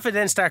 Getafe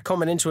then start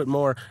coming into it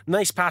more.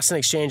 Nice passing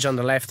exchange on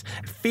the left.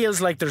 Feels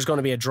like there's going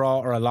to be a draw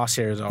or a loss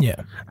here though.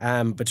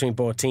 Between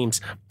both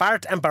teams.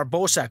 Bart and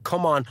Barbosa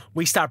come on.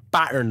 We start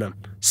battering them.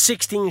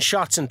 16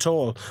 shots in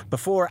total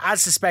before,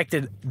 as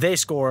suspected, they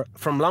score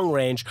from long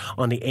range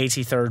on the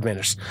 83rd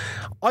minute.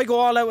 I go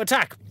all out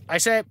attack. I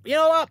say, you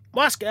know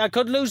what? I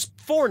could lose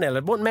 4-0.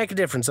 It wouldn't make a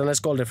difference unless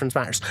goal difference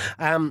matters.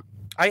 I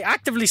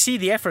actively see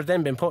the effort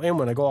then being put in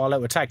when I go all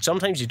out attack.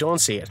 Sometimes you don't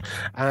see it.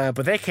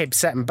 But they keep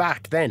setting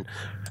back then.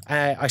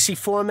 I see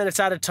 4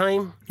 minutes at a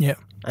time. Yeah.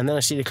 And then I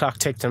see the clock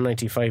tick to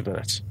 95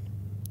 minutes.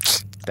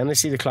 Then I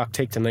see the clock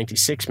tick to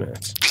 96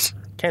 minutes.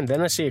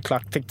 Then I see a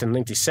clock tick to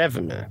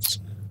 97 minutes.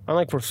 I'm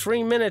like, we're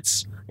 3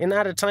 minutes in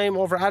at a time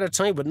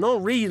with no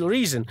real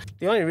reason.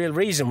 The only real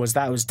reason was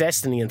that it was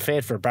destiny and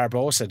fate for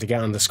Barbosa to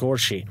get on the score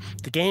sheet.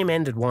 The game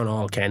ended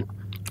 1-1, Ken.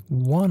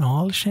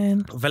 1-1,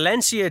 Shane?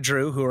 Valencia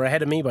drew, who were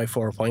ahead of me by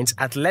 4 points.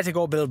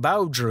 Atletico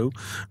Bilbao drew,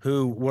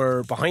 who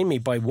were behind me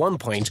by 1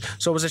 point.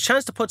 So it was a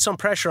chance to put some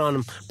pressure on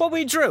them, but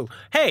we drew.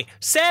 Hey,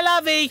 c'est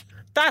la vie.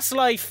 That's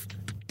life.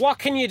 What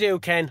can you do,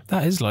 Ken?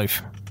 That is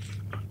life.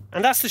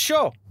 And that's the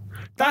show.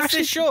 That's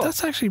the show.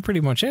 That's actually pretty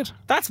much it.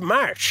 That's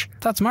March.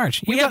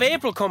 We have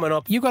April coming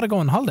up. You got to go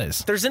on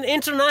holidays. There's an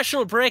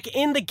international break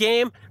in the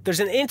game. There's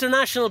an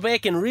international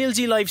break in Real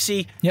G Live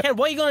C. Yep. Ken,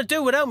 what are you going to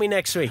do without me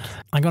next week?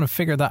 I'm going to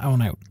figure that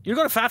one out. You're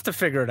going to have to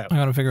figure it out. I'm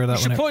going to figure that one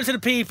out. You should put out. it to the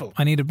people.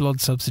 I need a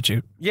blood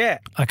substitute. Yeah.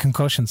 A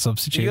concussion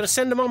substitute. You're going to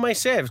send them on my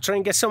save. Try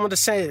and get someone to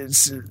say.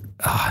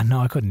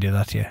 No, I couldn't do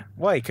that to you.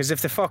 Why? Because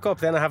if they fuck up,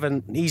 then I have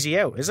an easy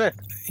out, is it?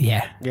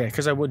 Yeah. Yeah,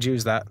 because I would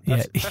use that.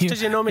 That's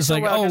because you know me it's so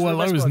like,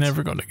 well. I was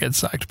never going to get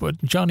sacked,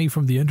 but Johnny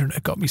from the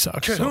internet got me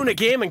sacked. Kahuna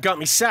Gaiman got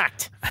me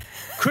sacked.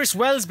 Chris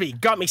Wellesby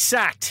got me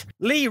sacked.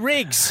 Lee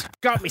Riggs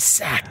got me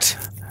sacked.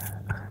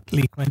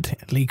 Lee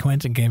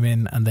Quentin came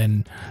in and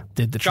then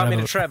did the treble. Got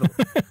me the treble.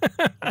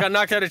 I got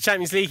knocked out of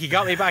Champions League. He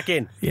got me back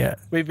in. Yeah.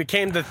 We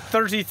became the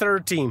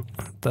 33rd team.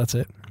 That's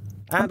it.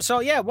 So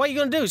yeah, what are you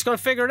going to do? He's going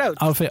to figure it out.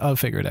 I'll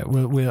figure it out.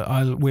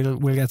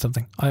 We'll get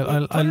something.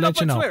 I'll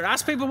let you know. Twitter.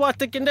 Ask people what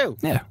they can do.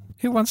 Yeah.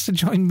 Who wants to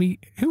join me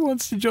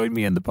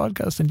in the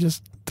podcast and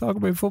just talk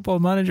about Football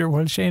Manager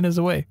while Shane is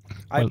away?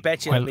 I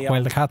bet you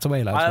while the cat's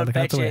away, lads. I'll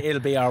bet you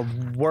it'll be our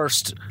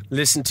worst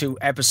listened to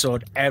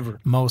episode ever.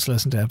 Most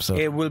listened to episode.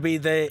 It will be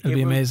It'll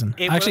be amazing.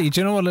 Actually,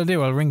 do you know what I'll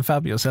do? I'll ring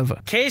Fabio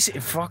Silva.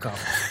 Fuck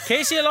off.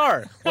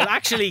 KCLR will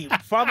actually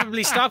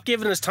probably stop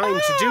giving us time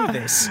to do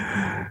this.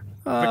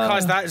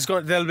 Because that is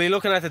going, they'll be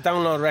looking at the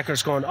download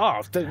records going,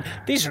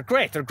 these are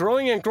great. They're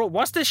growing and growing.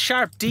 What's this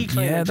sharp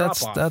decline and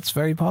drop off? That's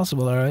very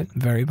possible, all right.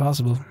 Very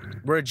possible.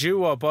 We're a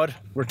duo, bud.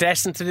 We're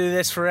destined to do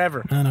this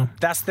forever. I know.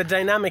 That's the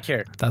dynamic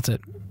here. That's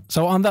it.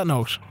 So on that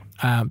note,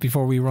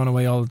 before we run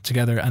away all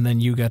together and then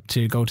you get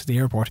to go to the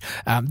airport,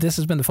 this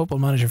has been the Football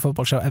Manager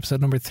Football Show,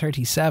 episode number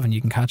 37. You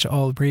can catch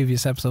all the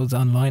previous episodes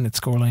online at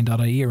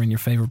scoreline.ie or in your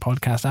favourite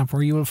podcast app,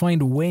 where you will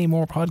find way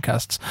more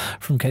podcasts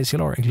from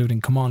KCLR,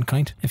 including Come On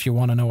Kind. If you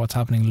want to know what's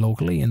happening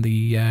locally in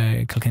the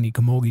Kilkenny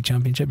Camogie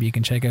Championship, you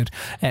can check out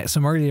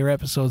some earlier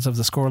episodes of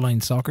the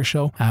Scoreline Soccer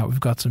Show.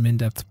 We've got some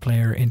in-depth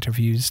player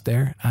interviews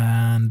there,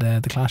 and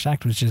the Clash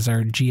Act, which is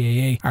our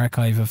GAA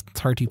archive of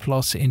 30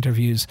 plus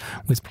interviews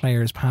with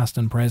players past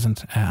and present,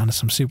 and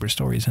some super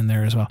stories in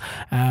there as well.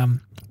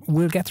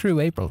 We'll get through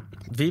April.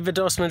 Viva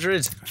dos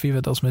Madrid.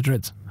 Viva dos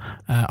Madrid.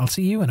 I'll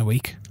see you in a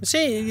week.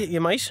 See, you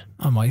might.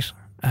 I might.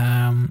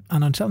 And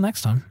until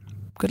next time,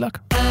 good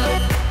luck.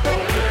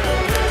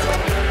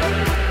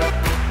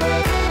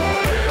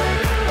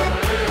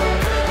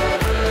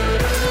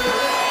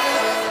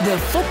 The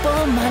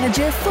Football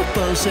Manager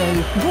Football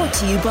Show, brought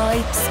to you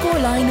by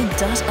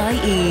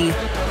scoreline.ie.